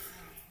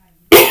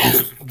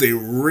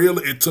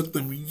took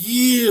them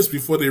years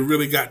before they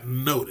really got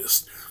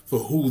noticed for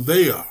who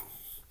they are.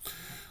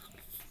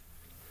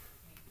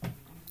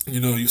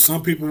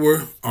 Some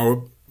people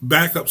are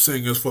backup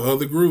singers for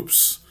other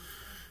groups,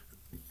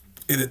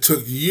 and it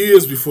took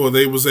years before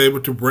they was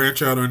able to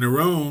branch out on their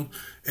own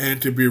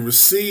and to be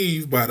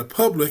received by the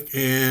public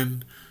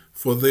and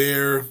for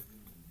their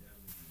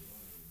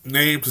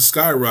name to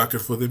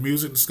skyrocket, for their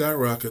music to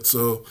skyrocket.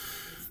 So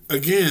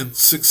again,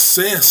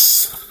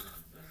 success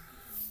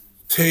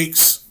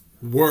takes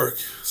work.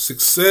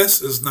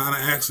 Success is not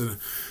an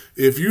accident.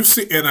 If you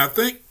see, and I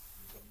think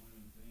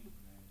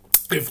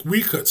if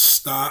we could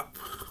stop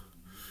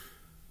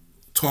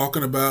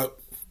talking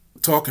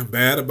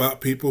bad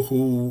about people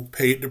who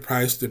paid the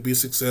price to be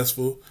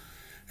successful.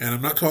 And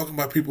I'm not talking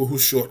about people who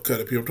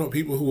shortcutted people. I'm talking about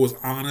people who was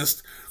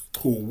honest,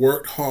 who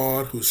worked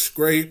hard, who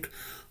scraped,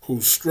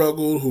 who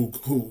struggled,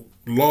 who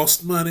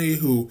lost money,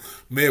 who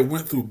may have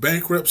went through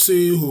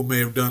bankruptcy, who may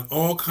have done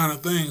all kind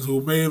of things,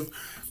 who may have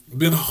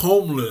been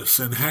homeless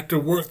and had to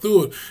work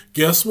through it.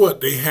 Guess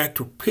what? They had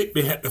to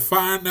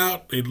find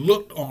out. They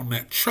looked on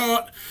that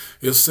chart.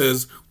 It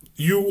says,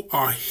 you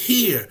are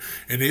here.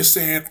 And they're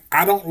saying,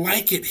 I don't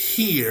like it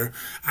here.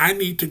 I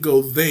need to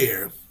go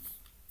there.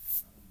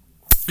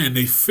 And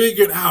they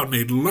figured out and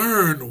they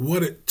learned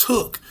what it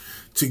took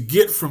to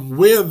get from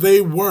where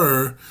they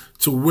were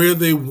to where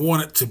they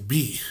wanted to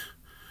be.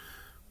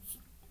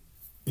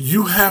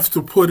 You have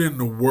to put in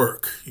the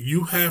work.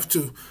 You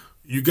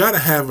got to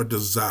have a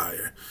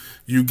desire.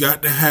 You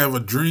got to have a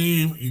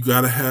dream. You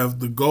got to have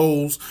the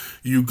goals.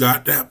 You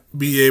got to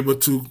be able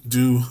to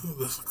do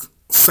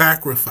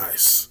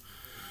sacrifice.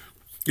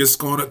 It's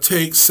going to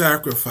take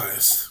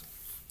sacrifice.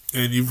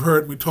 And you've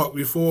heard me talk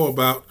before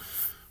about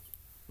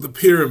the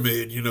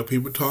pyramid.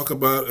 People talk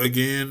about,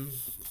 again,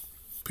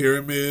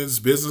 pyramids.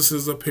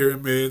 Businesses are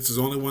pyramids. There's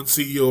only one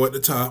CEO at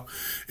the top.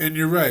 And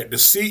you're right. The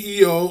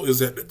CEO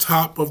is at the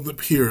top of the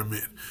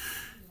pyramid.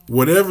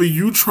 Whatever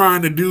you're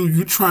trying to do,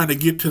 you're trying to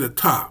get to the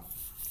top.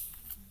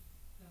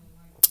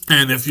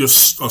 And if you're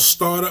a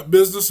startup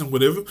business and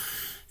whatever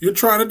you're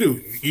trying to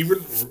do,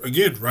 even,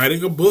 again,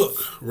 writing a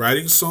book,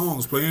 writing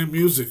songs, playing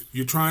music,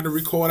 you're trying to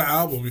record an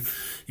album,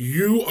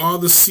 you are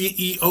the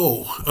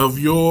CEO of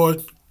your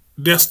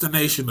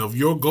destination, of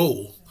your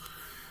goal.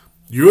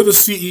 You're the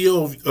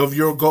CEO of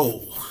your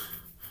goal.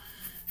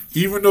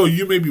 Even though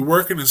you may be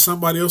working in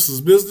somebody else's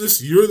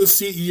business, you're the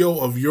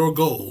CEO of your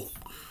goal.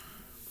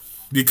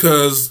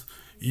 Because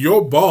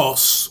your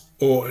boss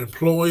or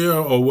employer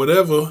or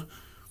whatever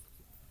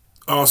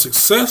are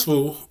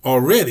successful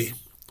already.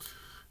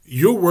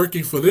 You're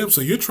working for them,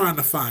 so you're trying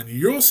to find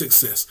your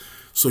success.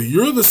 So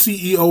you're the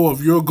CEO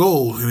of your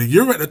goal, and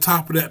you're at the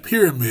top of that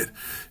pyramid.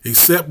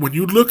 Except when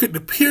you look at the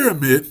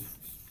pyramid,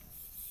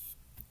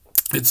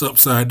 it's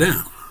upside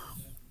down.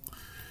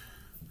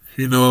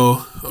 You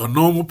know, a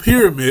normal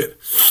pyramid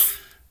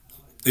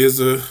is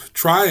a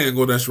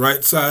triangle that's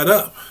right side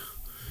up.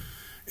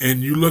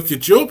 And you look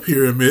at your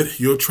pyramid,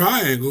 your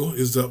triangle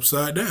is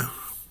upside down.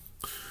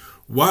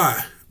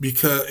 Why?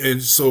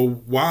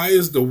 Why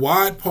is the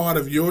wide part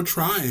of your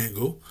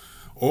triangle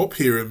or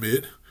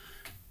pyramid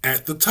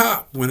at the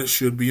top when it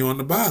should be on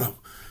the bottom?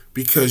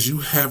 Because you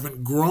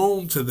haven't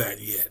grown to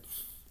that yet.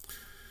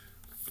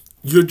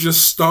 You're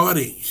just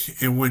starting.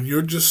 And when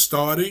you're just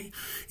starting,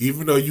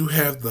 even though you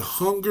have the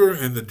hunger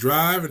and the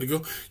drive and to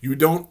go, you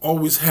don't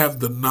always have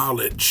the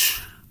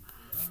knowledge.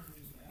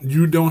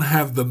 You don't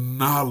have the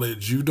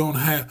knowledge.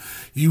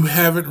 You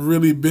haven't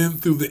really been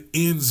through the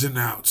ins and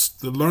outs,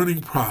 the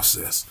learning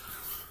process.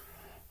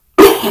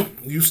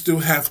 You still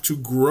have to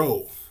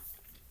grow.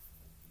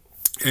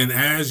 And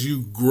as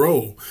you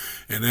grow,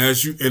 and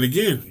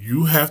again,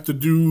 you have to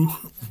do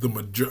the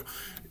majority.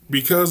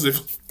 Because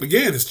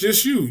it's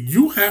just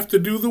you have to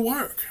do the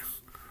work.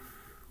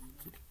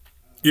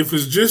 If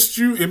it's just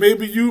you, it may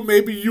be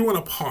you and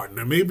a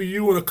partner, maybe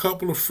you and a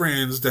couple of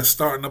friends that's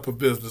starting up a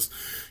business.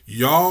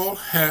 Y'all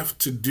have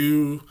to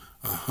do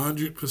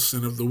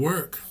 100% of the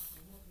work.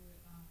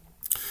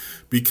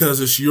 Because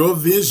it's your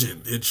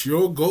vision, it's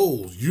your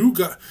goals.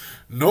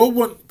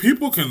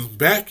 People can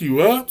back you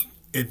up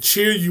and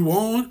cheer you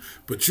on,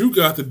 but you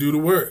got to do the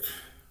work.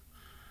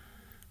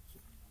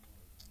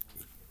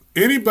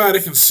 Anybody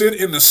can sit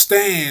in the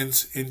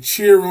stands and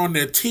cheer on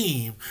their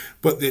team,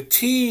 but their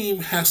team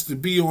has to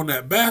be on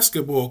that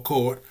basketball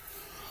court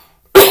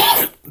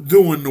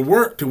doing the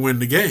work to win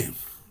the game.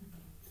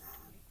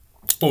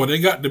 Or they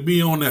got to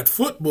be on that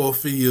football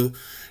field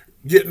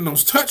getting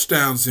those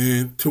touchdowns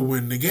in to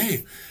win the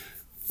game.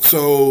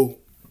 So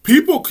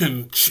people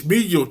can be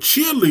your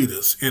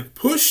cheerleaders and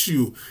push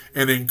you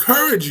and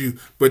encourage you,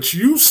 but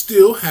you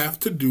still have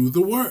to do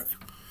the work.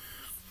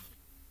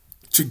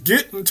 To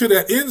get into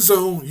that end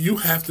zone, you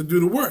have to do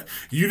the work.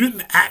 You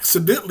didn't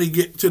accidentally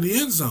get to the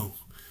end zone.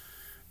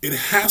 It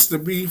has to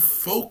be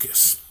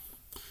focus.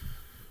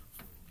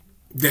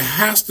 There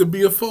has to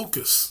be a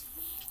focus.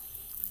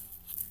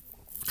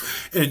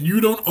 And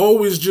you don't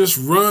always just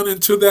run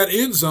into that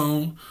end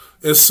zone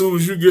as soon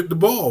as you get the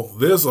ball.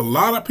 There's a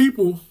lot of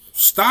people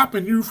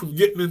stopping you from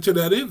getting into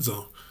that end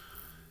zone.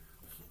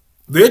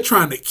 They're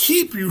trying to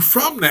keep you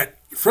from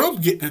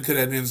getting into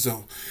that end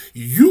zone.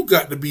 You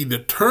got to be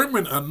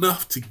determined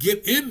enough to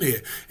get in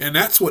there. And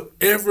that's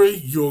whatever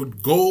your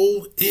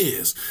goal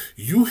is.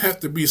 You have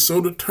to be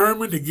so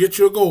determined to get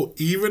your goal,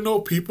 even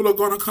though people are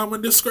going to come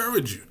and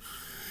discourage you.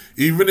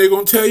 Even they're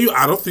going to tell you,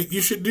 I don't think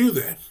you should do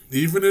that.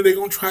 Even if they're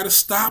going to try to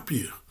stop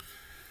you.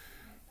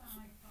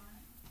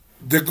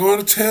 They're going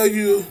to tell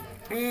you,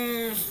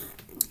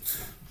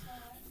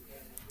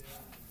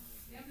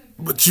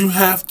 but you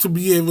have to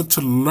be able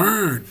to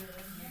learn.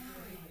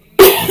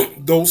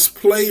 Those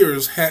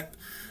players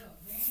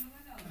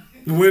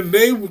when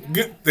they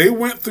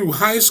went through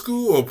high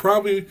school, or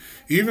probably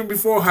even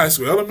before high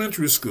school,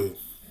 elementary school,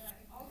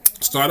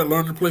 started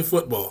learning to play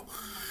football.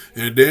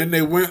 And then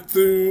they went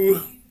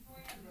through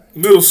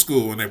middle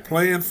school and they're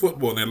playing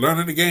football and they're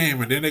learning the game,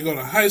 and then they go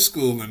to high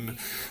school and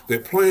they're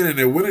playing and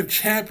they're winning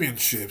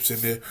championships,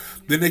 and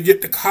then they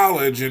get to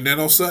college, and then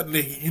all of a sudden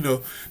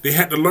they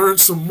had to learn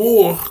some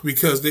more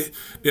because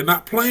they're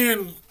not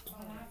playing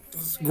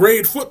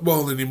grade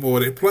football anymore.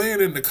 They're playing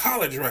in the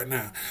college right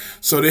now,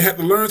 so they have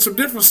to learn some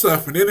different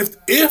stuff. And then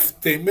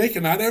if they make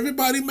it, not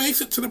everybody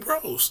makes it to the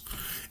pros.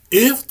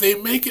 If they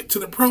make it to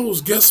the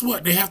pros, guess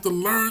what? They have to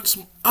learn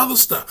some other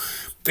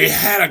stuff. They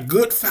had a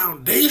good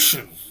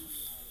foundation,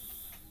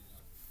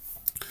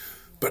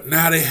 but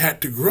now they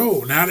had to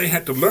grow. Now they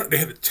had to learn. They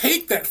had to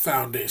take that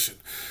foundation,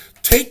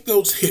 take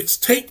those hits,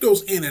 take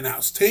those in and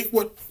outs, take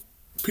what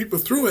people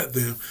threw at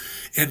them,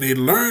 and they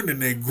learned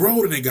and they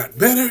grew and they got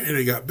better and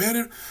they got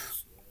better.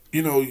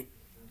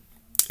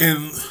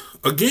 And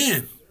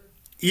again,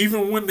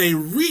 even when they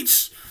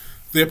reach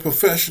their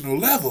professional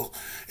level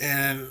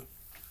and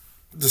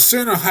the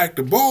center hiked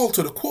the ball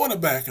to the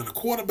quarterback and the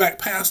quarterback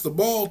passed the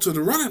ball to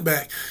the running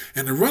back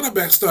and the running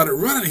back started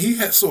running, he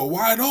had so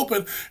wide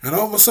open, and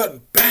all of a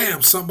sudden,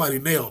 bam, somebody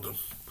nailed him.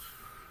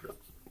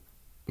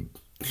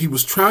 He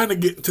was trying to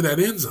get to that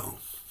end zone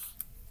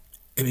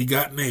and he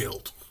got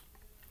nailed.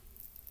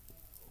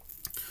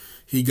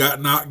 He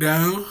got knocked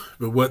down,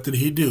 but what did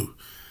he do?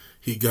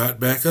 He got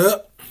back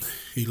up,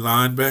 he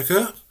lined back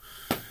up,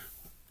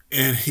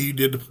 and they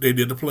did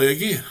the play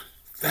again.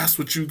 That's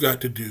what you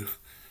got to do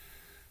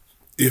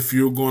if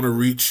you're going to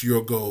reach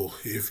your goal.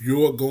 If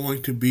you're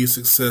going to be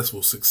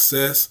successful,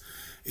 success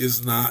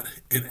is not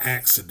an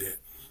accident.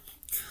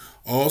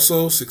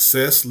 Also,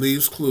 success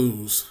leaves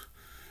clues.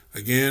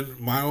 Again,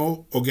 my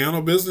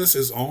Organo business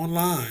is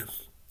online.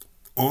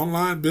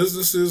 Online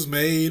businesses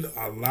made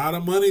a lot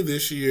of money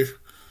this year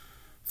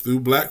through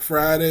Black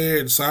Friday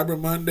and Cyber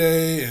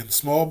Monday and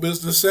Small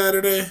Business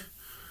Saturday,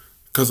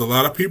 because a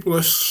lot of people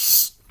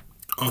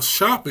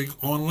shopping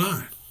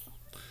online.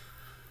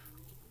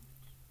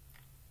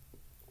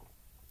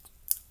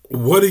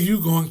 What are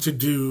you going to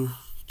do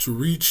to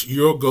reach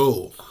your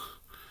goal?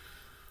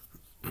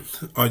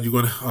 Are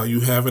you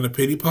having a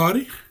pity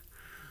party?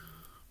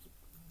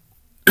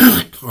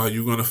 Are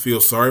you going to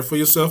feel sorry for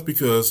yourself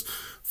because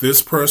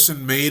this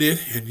person made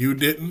it and you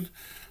didn't?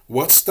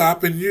 What's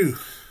stopping you?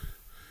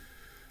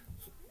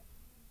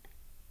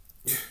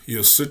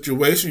 Your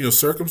situation, your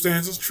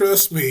circumstances,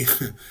 trust me.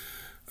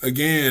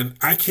 Again,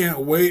 I can't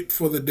wait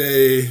for the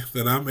day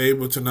that I'm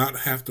able to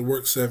not have to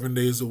work 7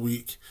 days a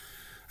week.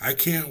 I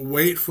can't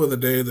wait for the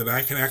day that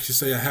I can actually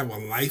say I have a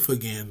life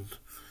again.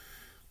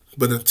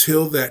 But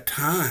until that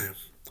time,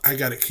 I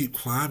got to keep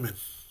climbing.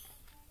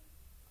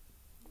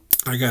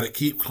 I got to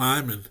keep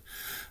climbing.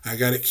 I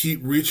got to keep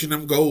reaching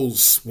them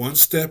goals one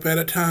step at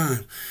a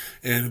time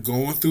and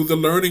going through the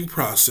learning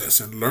process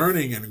and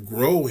learning and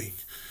growing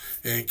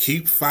and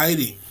keep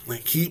fighting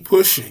and keep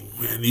pushing.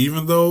 And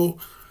even though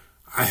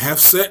I have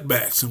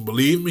setbacks, and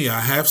believe me,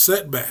 I have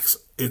setbacks,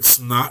 it's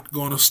not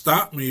going to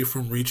stop me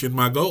from reaching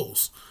my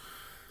goals.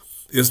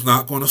 It's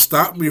not going to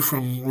stop me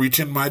from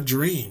reaching my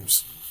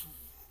dreams.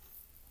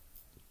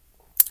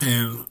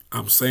 And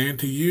I'm saying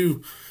to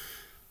you,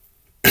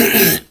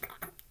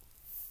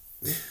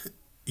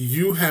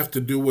 you have to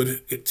do what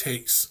it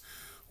takes,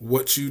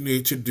 what you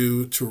need to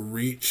do to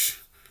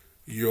reach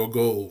your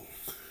goal.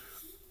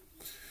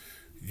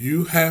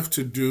 You have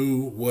to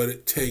do what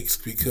it takes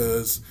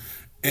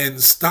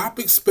and stop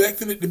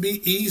expecting it to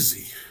be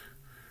easy.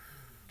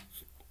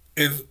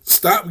 And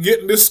stop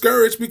getting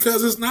discouraged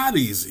because it's not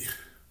easy.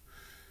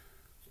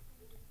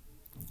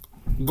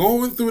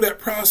 Going through that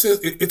process,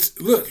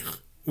 look,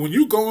 when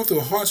you're going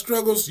through hard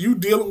struggles, you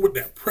dealing with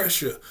that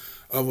pressure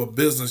of a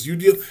business.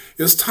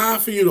 It's time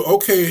for you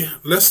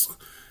to,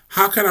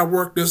 how can I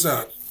work this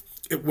out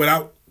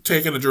without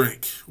taking a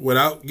drink,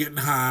 without getting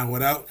high,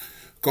 without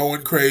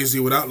going crazy,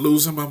 without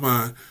losing my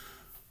mind?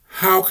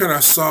 How can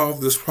I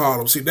solve this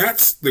problem? See,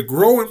 that's the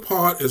growing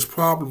part is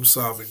problem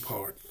solving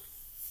part.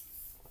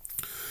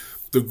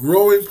 The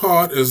growing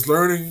part is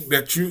learning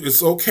that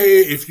it's okay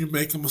if you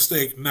make a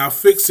mistake. Now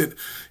fix it.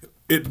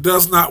 It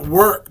does not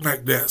work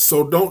like that.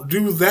 So don't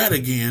do that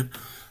again.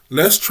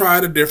 Let's try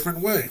it a different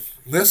way.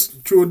 Let's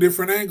do a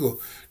different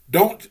angle.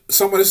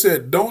 Somebody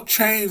said, don't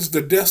change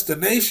the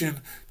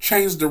destination,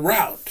 change the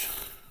route.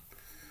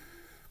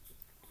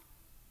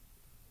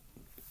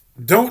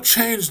 Don't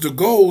change the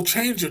goal,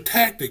 change your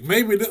tactic.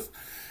 Maybe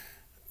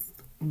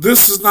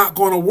this is not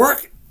going to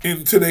work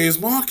in today's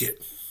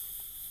market.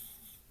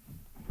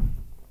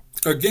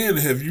 Again,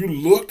 have you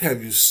looked?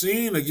 Have you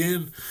seen?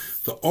 Again,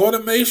 the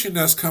automation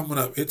that's coming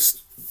up,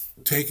 it's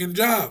taking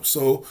jobs.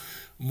 So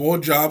more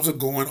jobs are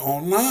going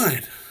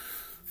online.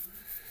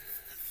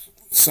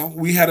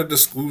 We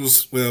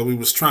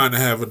was trying to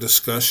have a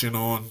discussion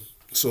on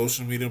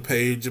social media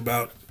page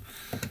about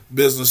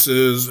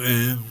businesses,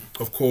 and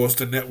of course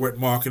the network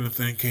marketing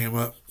thing came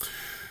up.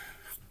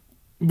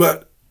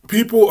 But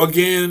people,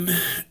 again,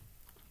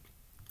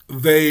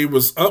 they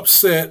was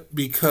upset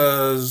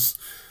because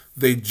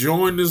they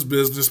joined this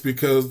business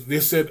because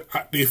they said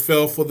they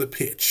fell for the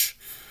pitch.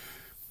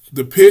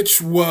 The pitch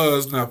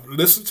was, now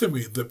listen to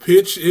me, the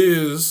pitch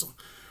is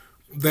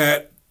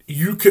that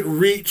you could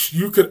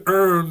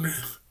earn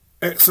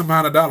X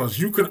amount of dollars.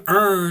 You could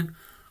earn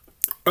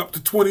up to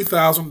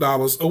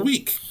 $20,000 a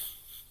week.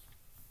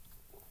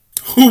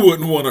 Who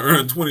wouldn't want to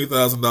earn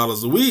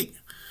 $20,000 a week?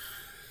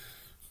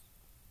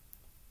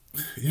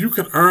 You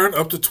can earn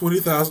up to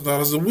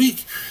 $20,000 a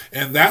week.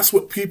 And that's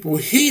what people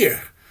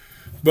hear.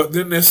 But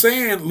then they're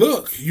saying,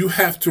 look, you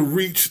have to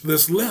reach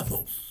this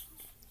level.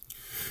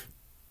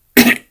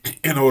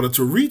 In order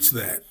to reach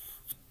that,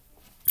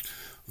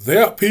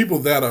 there are people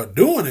that are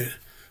doing it,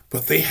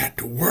 but they had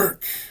to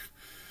work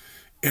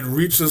and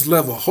reach this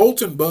level.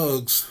 Holton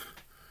Buggs,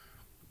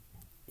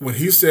 when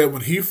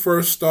he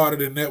first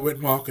started in network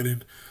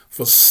marketing,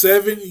 for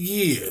 7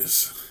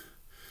 years,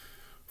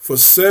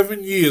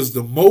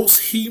 the most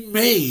he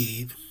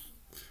made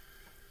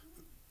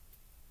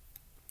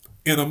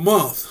in a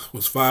month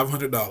was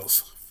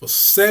 $500. For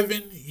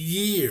 7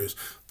 years,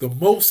 the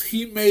most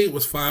he made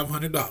was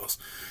 $500.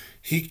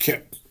 He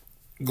kept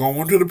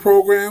going to the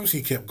programs.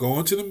 He kept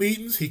going to the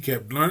meetings. He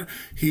kept learning.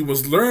 He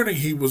was learning.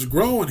 He was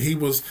growing.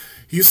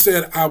 He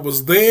said, I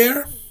was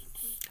there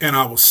and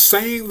I was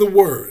saying the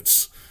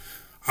words.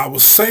 I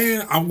was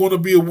saying I'm going to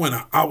be a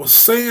winner. I was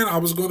saying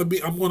I'm going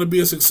to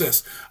be a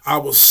success. I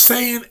was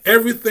saying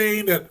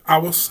everything that I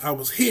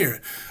was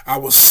hearing. I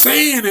was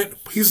saying it.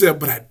 He said,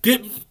 but I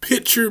didn't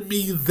picture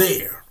me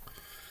there.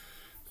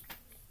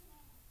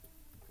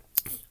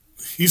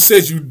 He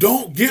says you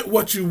don't get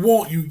what you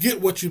want, you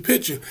get what you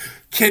picture.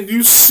 Can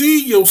you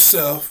see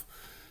yourself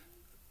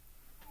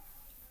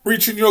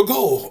reaching your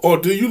goal? Or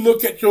do you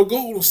look at your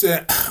goal and say,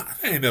 that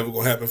ain't never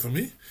going to happen for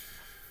me?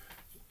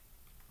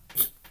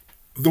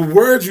 The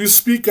words you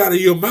speak out of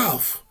your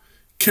mouth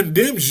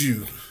condemns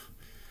you.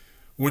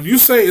 When you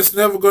say it's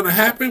never going to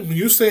happen, when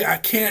you say I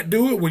can't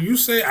do it, when you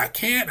say I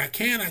can't,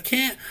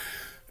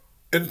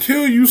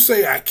 until you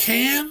say I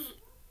can,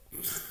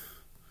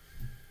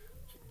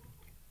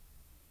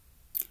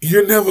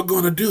 you're never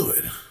going to do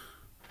it.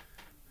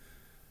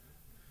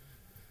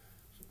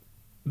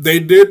 They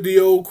did the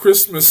old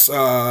Christmas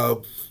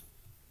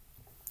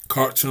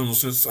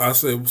cartoons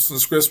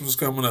since Christmas is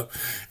coming up,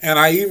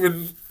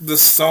 and the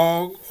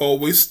song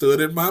always stood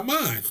in my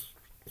mind.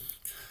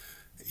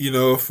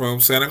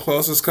 From Santa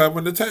Claus is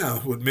Coming to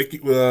Town with Mickey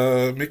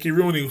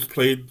Rooney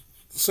played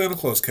the Santa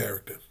Claus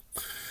character,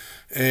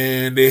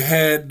 and they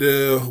had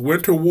the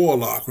Winter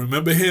Warlock.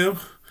 Remember him?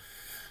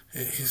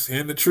 He's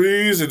in the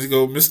trees, and he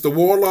go, Mr.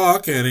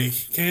 Warlock, and he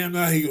came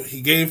out.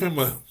 He gave him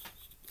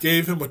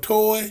a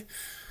toy.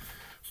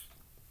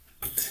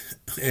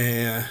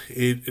 And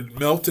it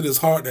melted his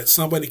heart that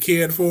somebody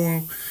cared for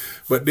him.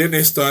 But then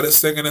they started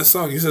singing that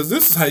song. He says,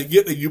 this is how you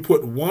get it. You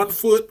put one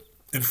foot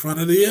in front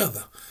of the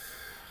other.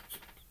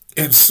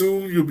 And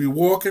soon you'll be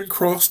walking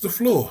across the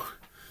floor.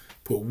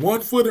 Put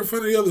one foot in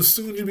front of the other.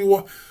 Soon you'll be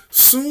walking.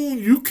 Soon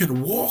you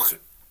can walk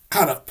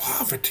out of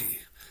poverty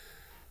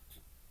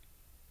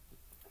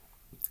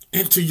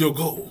into your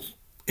goal,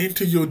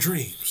 into your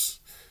dreams.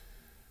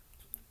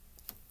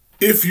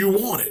 If you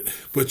want it.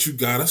 But you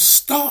got to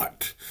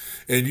start.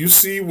 And you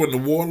see when the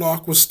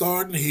Warlock was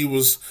starting, he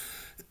was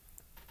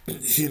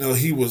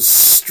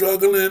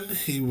struggling.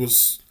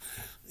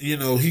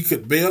 He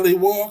could barely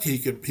walk. He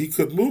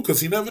could move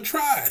because he never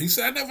tried. He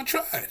said, I never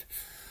tried.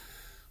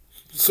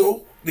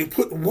 So they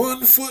put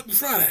one foot in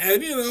front of it.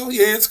 And,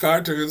 it's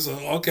cartoons. So,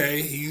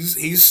 okay,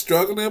 he's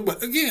struggling.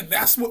 But again,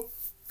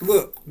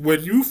 look,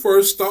 when you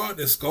first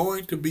start, it's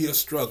going to be a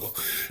struggle.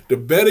 The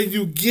better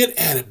you get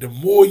at it, the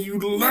more you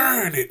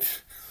learn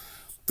it,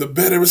 the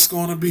better it's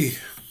going to be.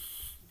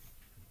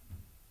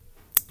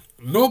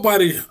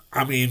 Nobody,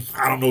 I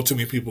don't know too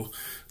many people,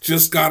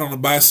 just got on a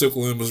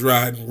bicycle and was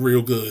riding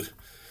real good.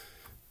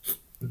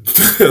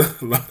 A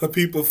lot of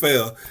people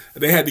fell.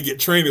 They had to get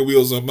training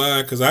wheels on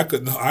mine because I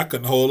couldn't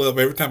hold up.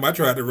 Every time I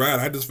tried to ride,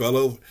 I just fell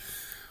over.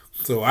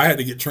 So I had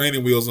to get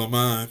training wheels on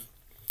mine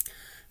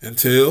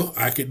until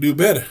I could do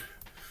better.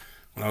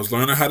 When I was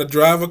learning how to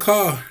drive a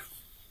car,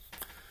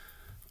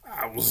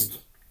 I was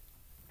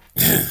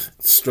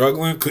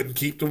struggling, couldn't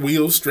keep the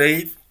wheels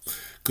straight.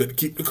 Couldn't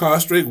keep the car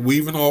straight,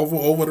 weaving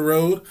over the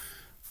road.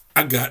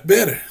 I got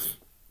better.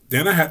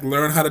 Then I had to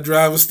learn how to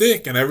drive a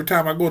stick. And every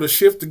time I go to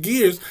shift the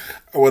gears,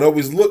 I would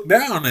always look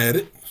down at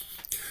it.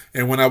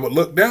 And when I would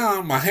look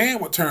down, my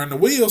hand would turn the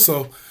wheel.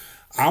 So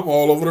I'm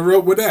all over the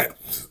road with that.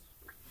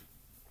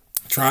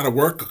 Trying to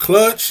work a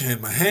clutch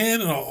and my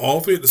hand and all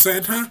three at the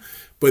same time.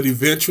 But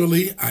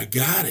eventually I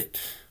got it.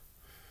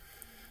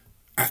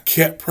 I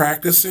kept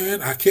practicing.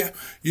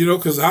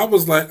 Because I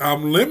was like,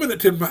 I'm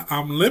limited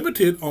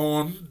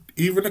on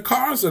even the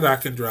cars that I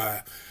can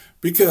drive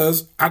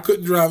because I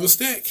couldn't drive a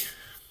stick.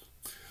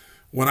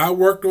 When I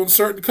worked on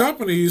certain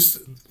companies,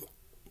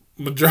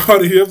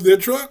 majority of their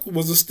truck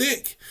was a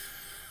stick.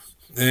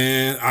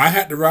 And I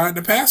had to ride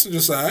the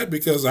passenger side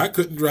because I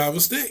couldn't drive a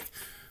stick.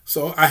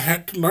 So I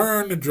had to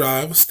learn to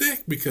drive a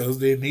stick because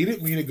they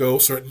needed me to go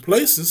certain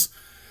places.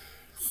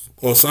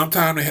 Or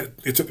sometimes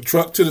they took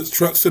the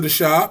trucks to the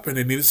shop and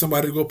they needed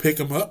somebody to go pick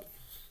them up.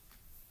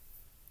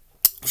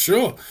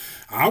 Sure,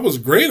 I was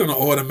great on an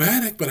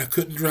automatic, but I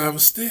couldn't drive a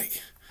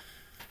stick.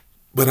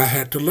 But I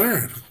had to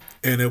learn,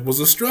 and it was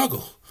a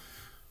struggle.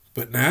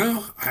 But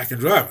now I can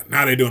drive it.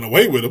 Now they're doing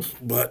away with them,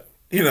 but,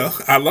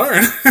 I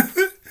learned.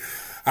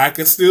 I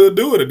can still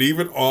do it. And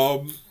even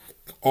on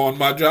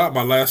my job,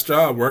 my last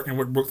job, working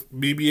with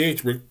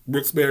BBH,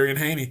 Brooksberry and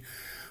Haney,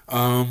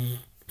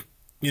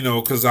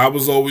 because I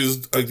was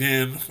always,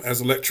 again,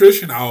 as an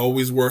electrician, I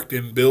always worked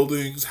in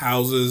buildings,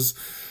 houses,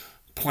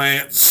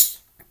 plants,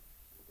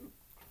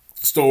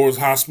 stores,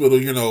 hospital,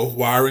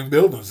 wiring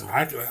buildings.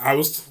 I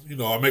was,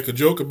 I make a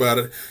joke about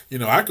it.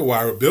 I could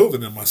wire a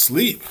building in my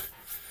sleep.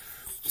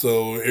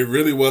 So it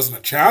really wasn't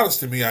a challenge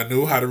to me. I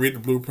knew how to read the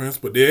blueprints.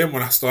 But then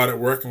when I started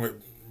working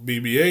with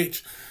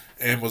BBH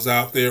and was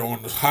out there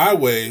on the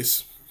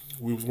highways,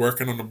 we was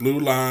working on the Blue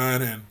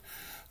Line and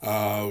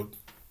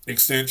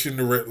extension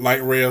to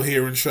light rail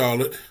here in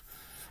Charlotte.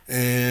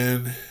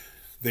 And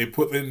they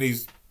put in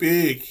these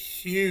big,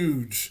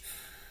 huge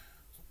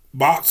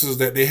boxes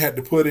that they had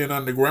to put in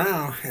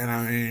underground,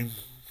 and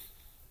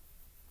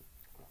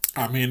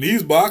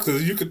these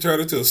boxes you could turn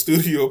into a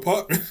studio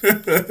apartment.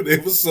 They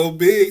were so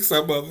big,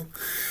 some of them,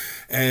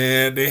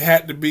 and we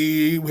had to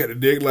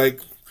dig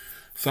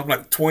something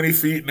like 20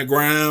 feet in the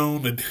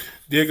ground and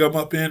dig them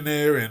up in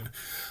there and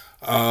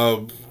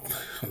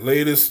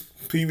lay this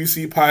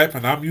PVC pipe,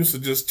 and I'm used to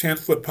just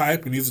 10-foot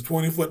pipe, and these are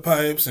 20-foot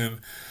pipes, and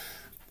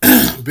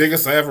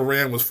biggest I ever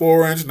ran was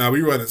 4-inch. Now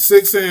we run at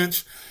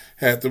 6-inch.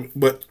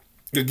 But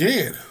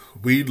again,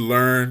 we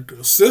learned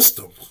a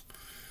system,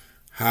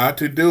 how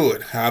to do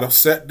it, how to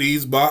set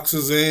these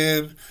boxes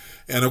in.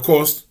 And of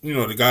course,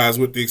 the guys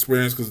with the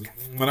experience, because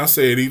when I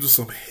say these are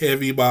some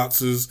heavy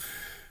boxes,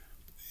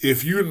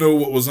 if you know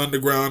what was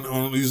underground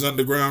on these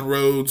underground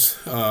roads,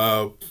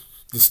 the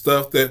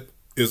stuff that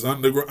is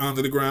under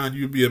the ground,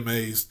 you'd be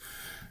amazed.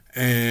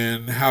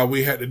 And how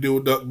we had to do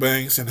with duck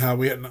banks and how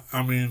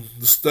the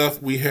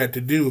stuff we had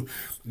to do.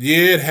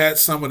 Yeah, it had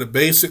some of the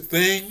basic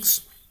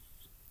things,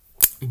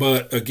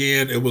 But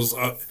again, it was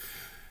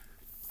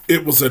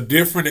a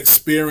different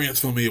experience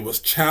for me. It was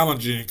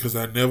challenging because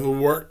I never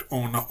worked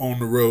on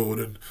the road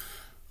and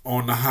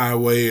on the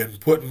highway and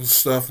putting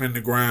stuff in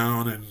the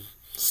ground. And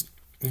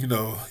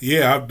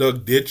yeah, I've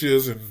dug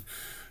ditches and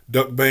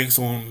duck banks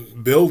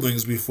on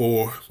buildings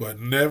before, but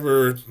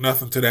never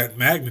nothing to that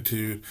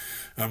magnitude.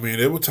 I mean,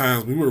 there were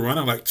times we were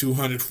running like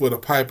 200 foot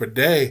of pipe a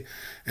day,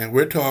 and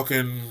we're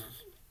talking.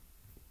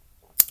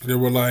 There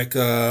were like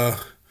I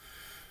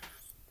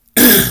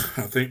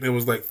think there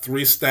was like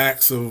three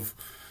stacks of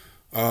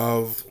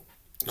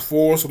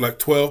four, so like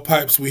 12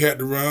 pipes we had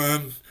to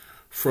run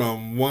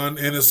from one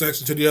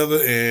intersection to the other,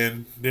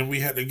 and then we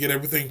had to get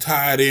everything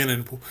tied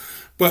in.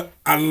 But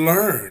I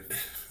learned.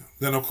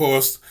 Then of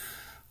course,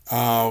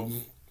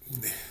 um,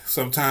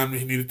 sometimes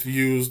we needed to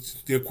use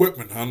the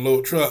equipment,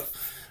 unload truck.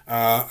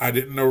 I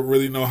didn't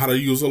really know how to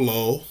use a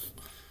low.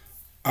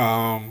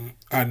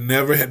 I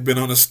never had been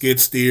on a skid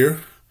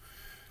steer,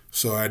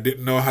 so I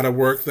didn't know how to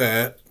work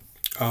that,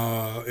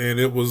 and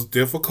it was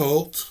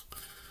difficult.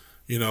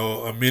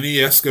 A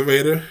mini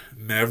excavator,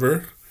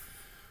 never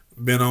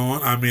been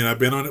on. I mean, I've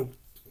been on it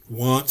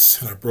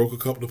once, and I broke a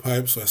couple of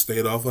pipes, so I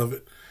stayed off of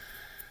it.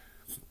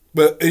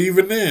 But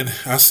even then,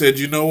 I said,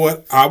 you know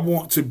what? I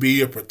want to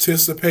be a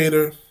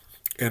participator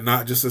and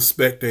not just a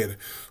spectator.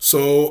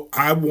 So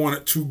I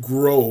wanted to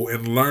grow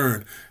and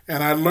learn.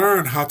 And I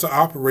learned how to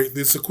operate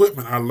this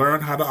equipment. I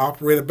learned how to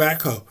operate a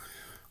backhoe.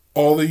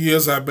 All the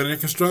years I've been in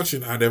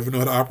construction, I never knew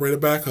how to operate a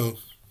backhoe.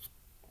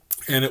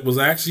 And it was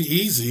actually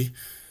easy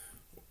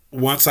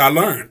once I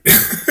learned.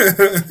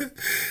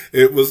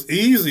 It was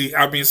easy.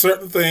 I mean,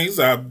 certain things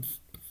I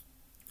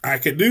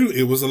could do.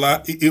 It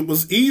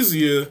was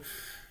easier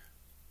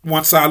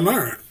once I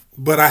learned.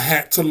 But I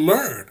had to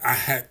learn. I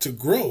had to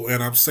grow.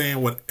 And I'm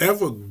saying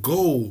whatever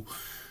goal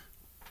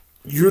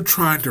you're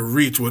trying to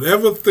reach,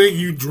 whatever thing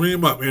you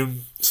dream up,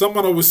 and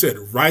someone always said,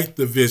 write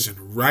the vision,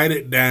 write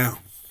it down.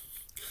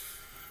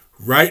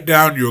 Write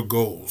down your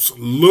goals.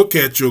 Look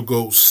at your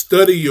goals.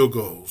 Study your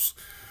goals.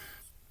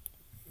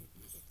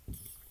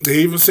 They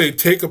even say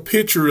take a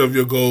picture of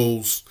your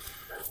goals,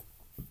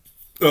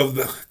 of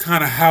the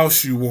kind of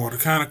house you want, the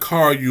kind of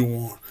car you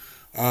want.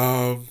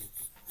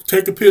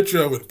 Take a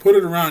picture of it, put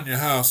it around your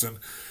house, and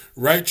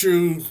write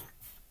you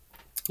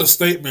a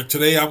statement.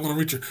 Today I'm going to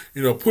reach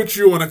put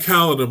you on a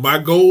calendar. My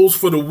goals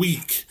for the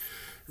week.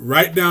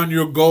 Write down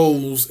your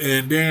goals,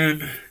 and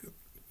then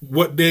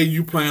what day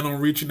you plan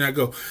on reaching that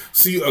goal.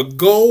 See, a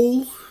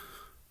goal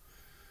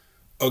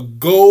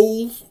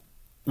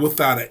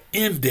without an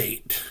end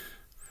date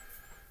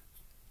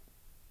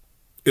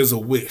is a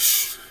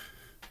wish.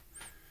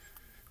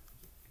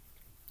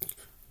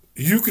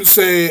 You can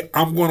say,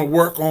 I'm going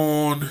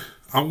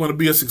to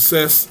be a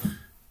success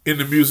in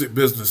the music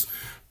business,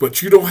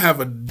 but you don't have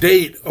a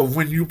date of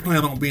when you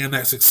plan on being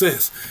that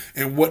success.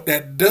 And what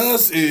that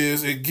does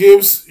is it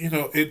gives,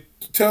 it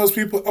tells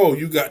people, oh,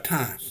 you got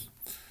time.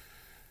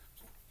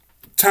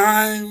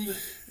 Time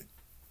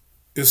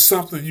is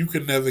something you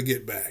can never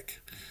get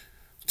back.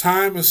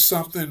 Time is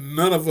something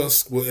none of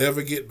us will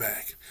ever get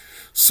back.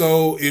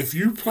 So if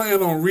you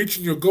plan on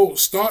reaching your goal,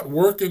 start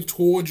working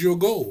towards your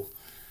goal.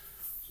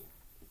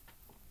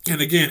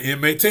 And again, it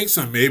may take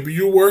some. Maybe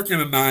you're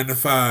working a 9 to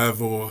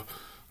 5, or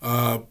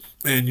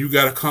and you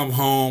got to come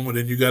home, and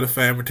then you got a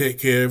family to take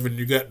care of, and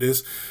you got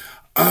this.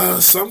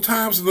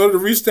 Sometimes in order to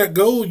reach that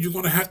goal, you're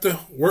going to have to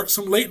work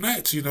some late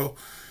nights.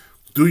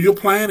 Do your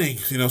planning.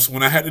 So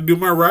when I had to do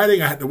my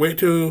writing, I had to wait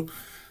till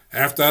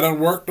after I done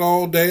worked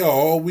all day or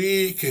all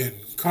week and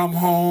come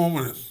home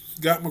and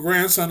got my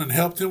grandson and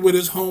helped him with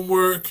his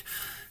homework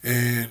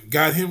and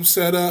got him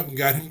set up and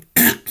got him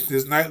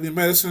his nightly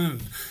medicine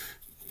and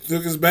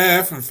took his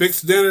bath and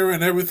fixed dinner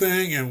and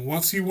everything. And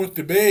once he went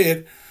to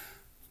bed,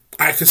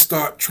 I could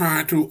start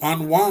trying to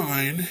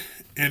unwind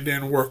and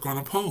then work on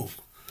a poem.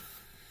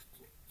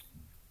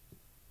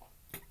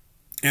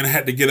 And I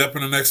had to get up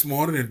in the next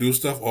morning and do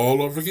stuff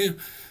all over again.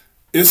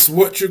 It's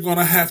what you're going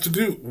to have to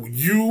do.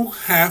 You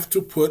have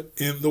to put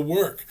in the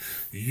work.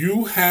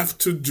 You have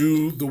to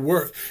do the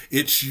work.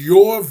 It's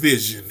your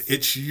vision.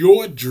 It's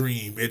your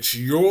dream. It's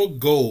your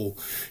goal.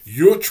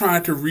 You're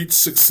trying to reach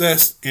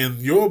success in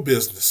your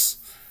business.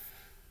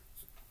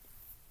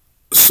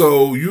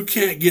 So you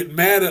can't get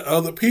mad at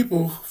other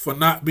people for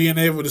not being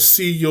able to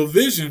see your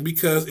vision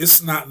because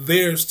it's not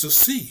theirs to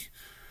see.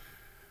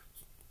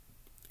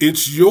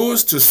 It's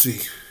yours to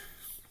see.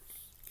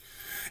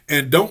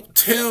 And don't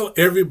tell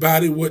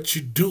everybody what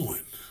you're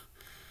doing,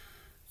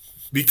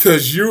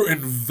 because you're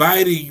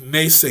inviting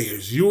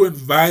naysayers. You're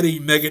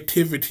inviting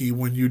negativity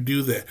when you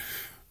do that.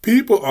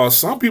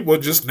 Some people are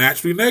just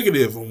naturally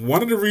negative. And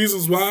one of the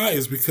reasons why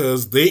is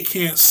because they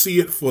can't see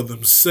it for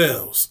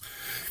themselves.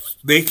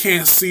 They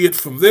can't see it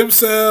from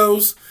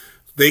themselves.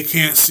 They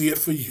can't see it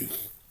for you.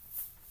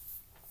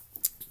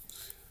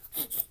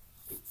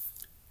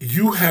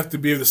 You have to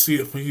be able to see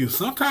it for you.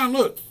 Sometimes,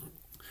 look,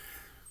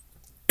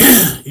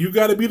 you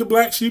got to be the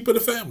black sheep of the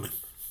family.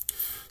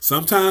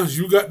 Sometimes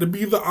you got to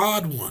be the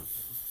odd one.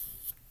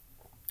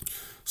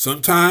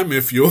 Sometime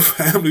if your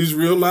family's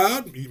real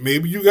loud,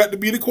 maybe you got to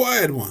be the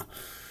quiet one.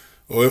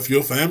 Or if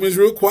your family's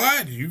real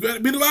quiet, you got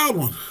to be the loud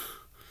one.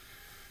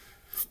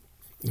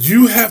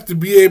 You have to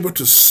be able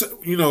to,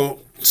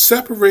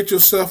 separate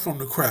yourself from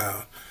the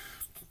crowd.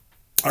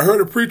 I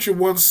heard a preacher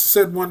once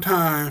said one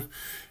time,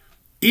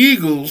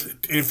 eagles,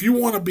 if you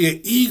want to be an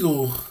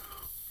eagle,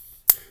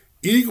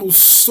 eagles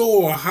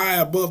soar high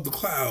above the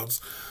clouds.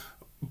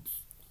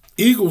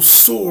 Eagles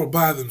soar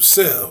by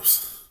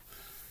themselves.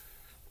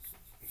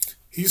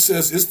 He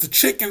says it's the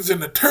chickens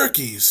and the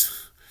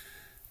turkeys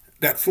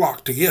that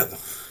flock together.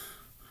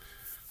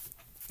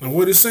 And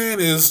what he's saying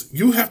is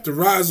you have to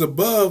rise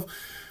above.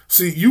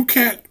 See, you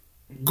can't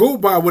go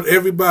by what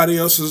everybody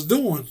else is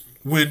doing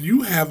when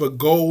you have a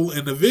goal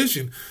and a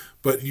vision,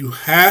 but you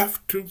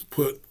have to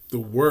put the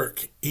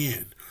work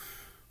in.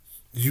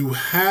 You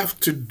have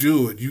to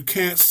do it. You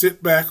can't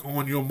sit back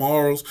on your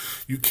morals.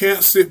 You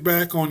can't sit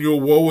back on your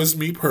woe is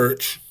me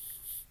perch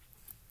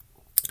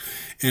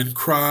and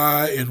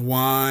cry and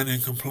whine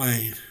and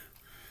complain.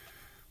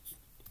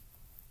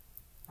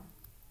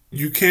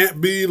 You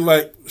can't be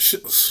like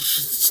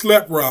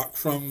Slap Rock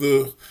from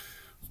the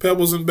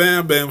Pebbles and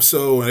Bam Bam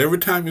show, and every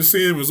time you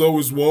see him, it's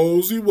always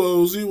woesy,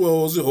 woesy,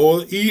 woesy, or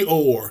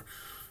Eeyore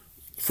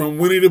from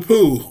Winnie the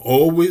Pooh,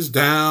 always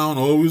down,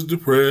 always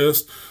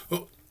depressed.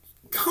 Oh,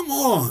 come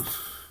on.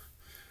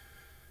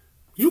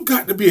 You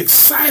got to be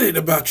excited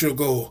about your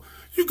goal.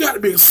 You got to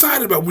be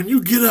excited about when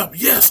you get up,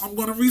 yes, I'm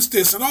going to reach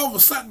this, and all of a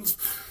sudden,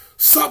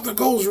 something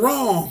goes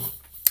wrong.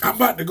 I'm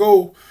about to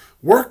go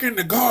work in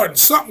the garden.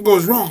 Something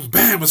goes wrong.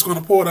 Bam, it's going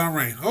to pour down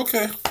rain.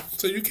 Okay,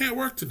 so you can't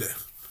work today.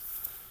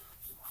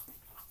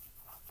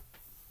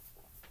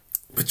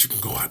 But you can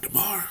go out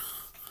tomorrow.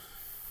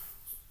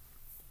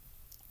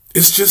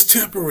 It's just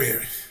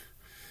temporary.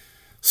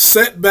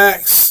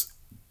 Setbacks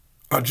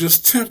are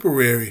just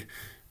temporary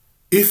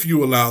if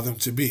you allow them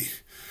to be.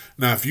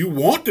 Now, if you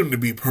want them to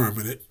be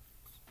permanent,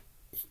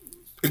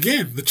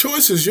 again, the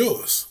choice is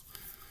yours.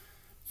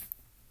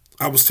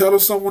 I was telling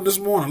someone this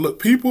morning, look,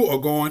 people are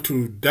going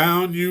to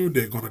down you.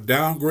 They're going to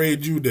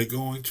downgrade you. They're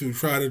going to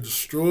try to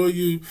destroy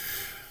you,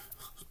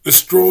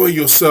 destroy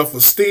your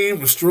self-esteem,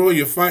 destroy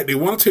your fight. They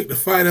want to take the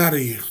fight out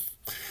of you.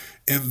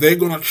 And they're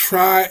going to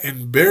try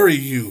and bury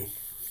you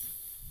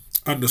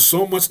under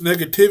so much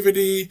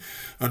negativity,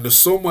 under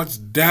so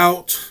much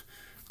doubt,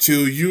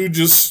 till you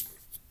just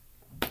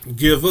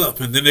give up.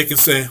 And then they can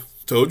say,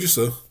 told you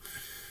so.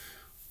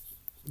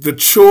 The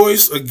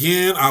choice,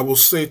 again, I will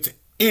say to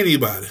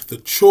anybody, the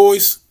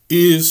choice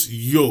is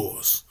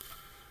yours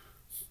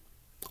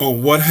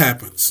on what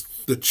happens.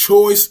 The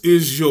choice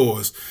is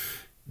yours.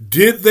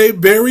 Did they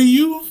bury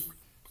you,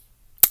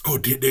 or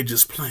did they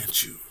just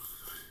plant you?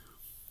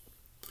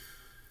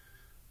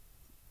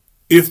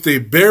 If they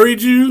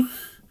buried you,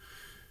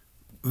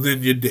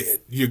 then you're dead.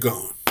 You're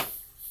gone.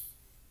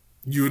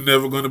 You're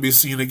never going to be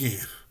seen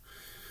again.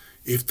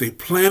 If they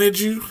planted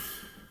you,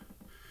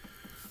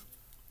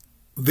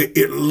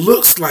 it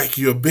looks like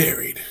you're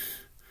buried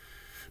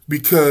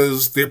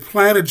because they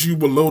planted you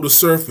below the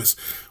surface.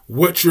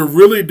 What you're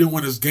really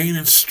doing is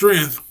gaining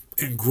strength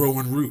and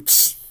growing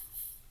roots.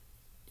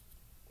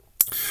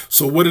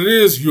 So what it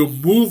is, you're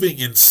moving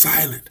in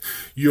silent.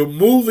 You're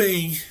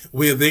moving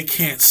where they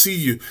can't see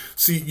you.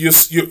 See,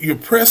 you're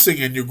pressing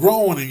and you're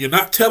growing and you're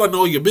not telling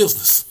all your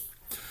business.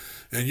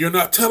 And you're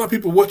not telling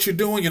people what you're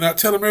doing. You're not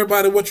telling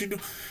everybody what you do.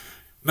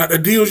 Not the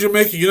deals you're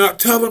making. You're not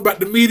telling about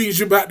the meetings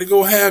you're about to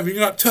go have. You're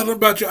not telling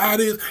about your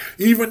ideas,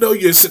 even though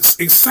you're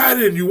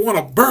excited and you want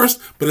to burst,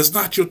 but it's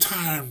not your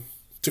time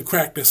to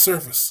crack the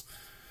surface.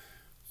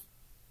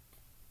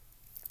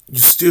 You're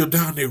still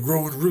down there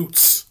growing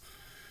roots,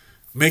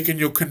 making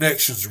your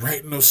connections,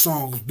 writing those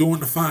songs,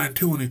 doing the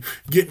fine-tuning,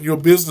 getting your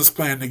business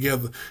plan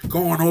together,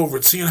 going over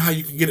it, seeing how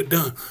you can get it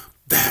done.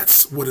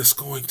 That's what it's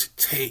going to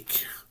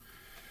take.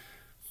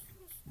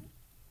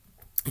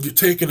 You're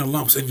taking the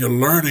lumps and you're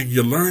learning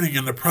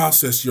in the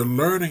process, you're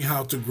learning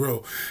how to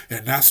grow.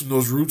 And that's when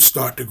those roots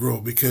start to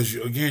grow because,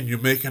 you're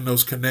making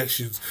those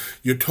connections.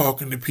 You're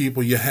talking to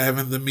people, you're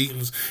having the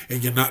meetings,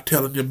 and you're not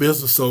telling your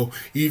business. So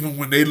even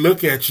when they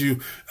look at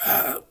you,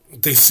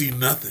 they see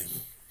nothing.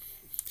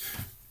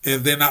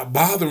 And they're not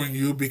bothering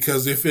you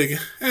because they figure,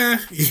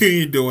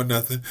 you ain't doing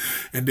nothing.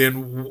 And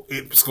then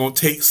it's going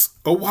to take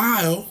a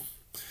while.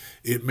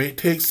 It may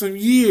take some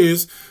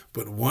years,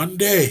 but one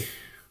day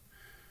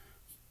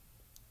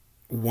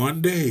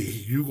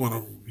you're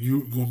gonna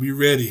be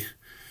ready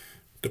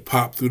to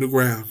pop through the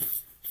ground,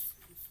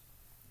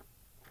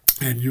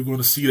 and you're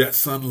gonna see that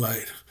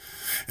sunlight,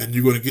 and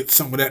you're gonna get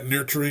some of that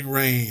nurturing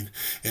rain,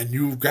 and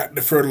you've got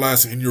the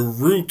fertilizer, and your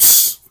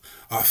roots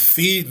are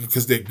feeding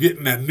because they're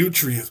getting that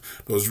nutrients.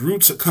 Those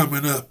roots are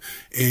coming up,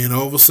 and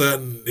all of a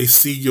sudden they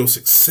see your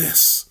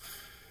success.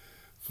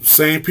 The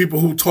same people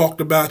who talked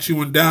about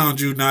you and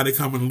downed you, now they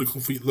come and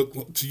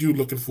look to you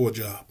looking for a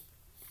job.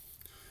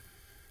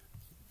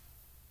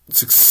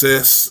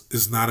 Success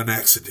is not an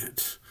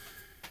accident.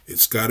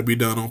 It's got to be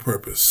done on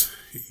purpose.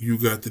 You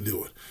got to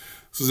do it.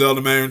 This is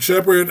Elder Marion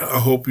Shepherd. I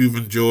hope you've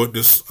enjoyed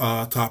this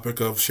topic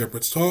of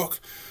Shepherd's Talk.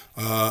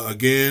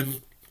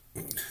 Again,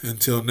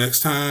 Until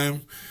next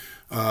time,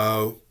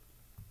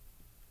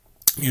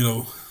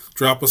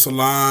 drop us a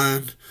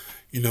line.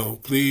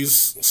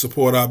 Please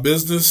support our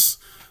business.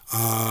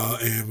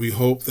 And we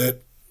hope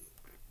that,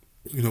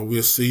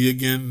 we'll see you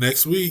again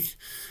next week.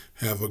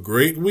 Have a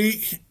great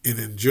week and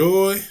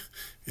enjoy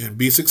and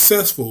be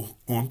successful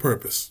on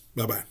purpose.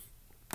 Bye-bye.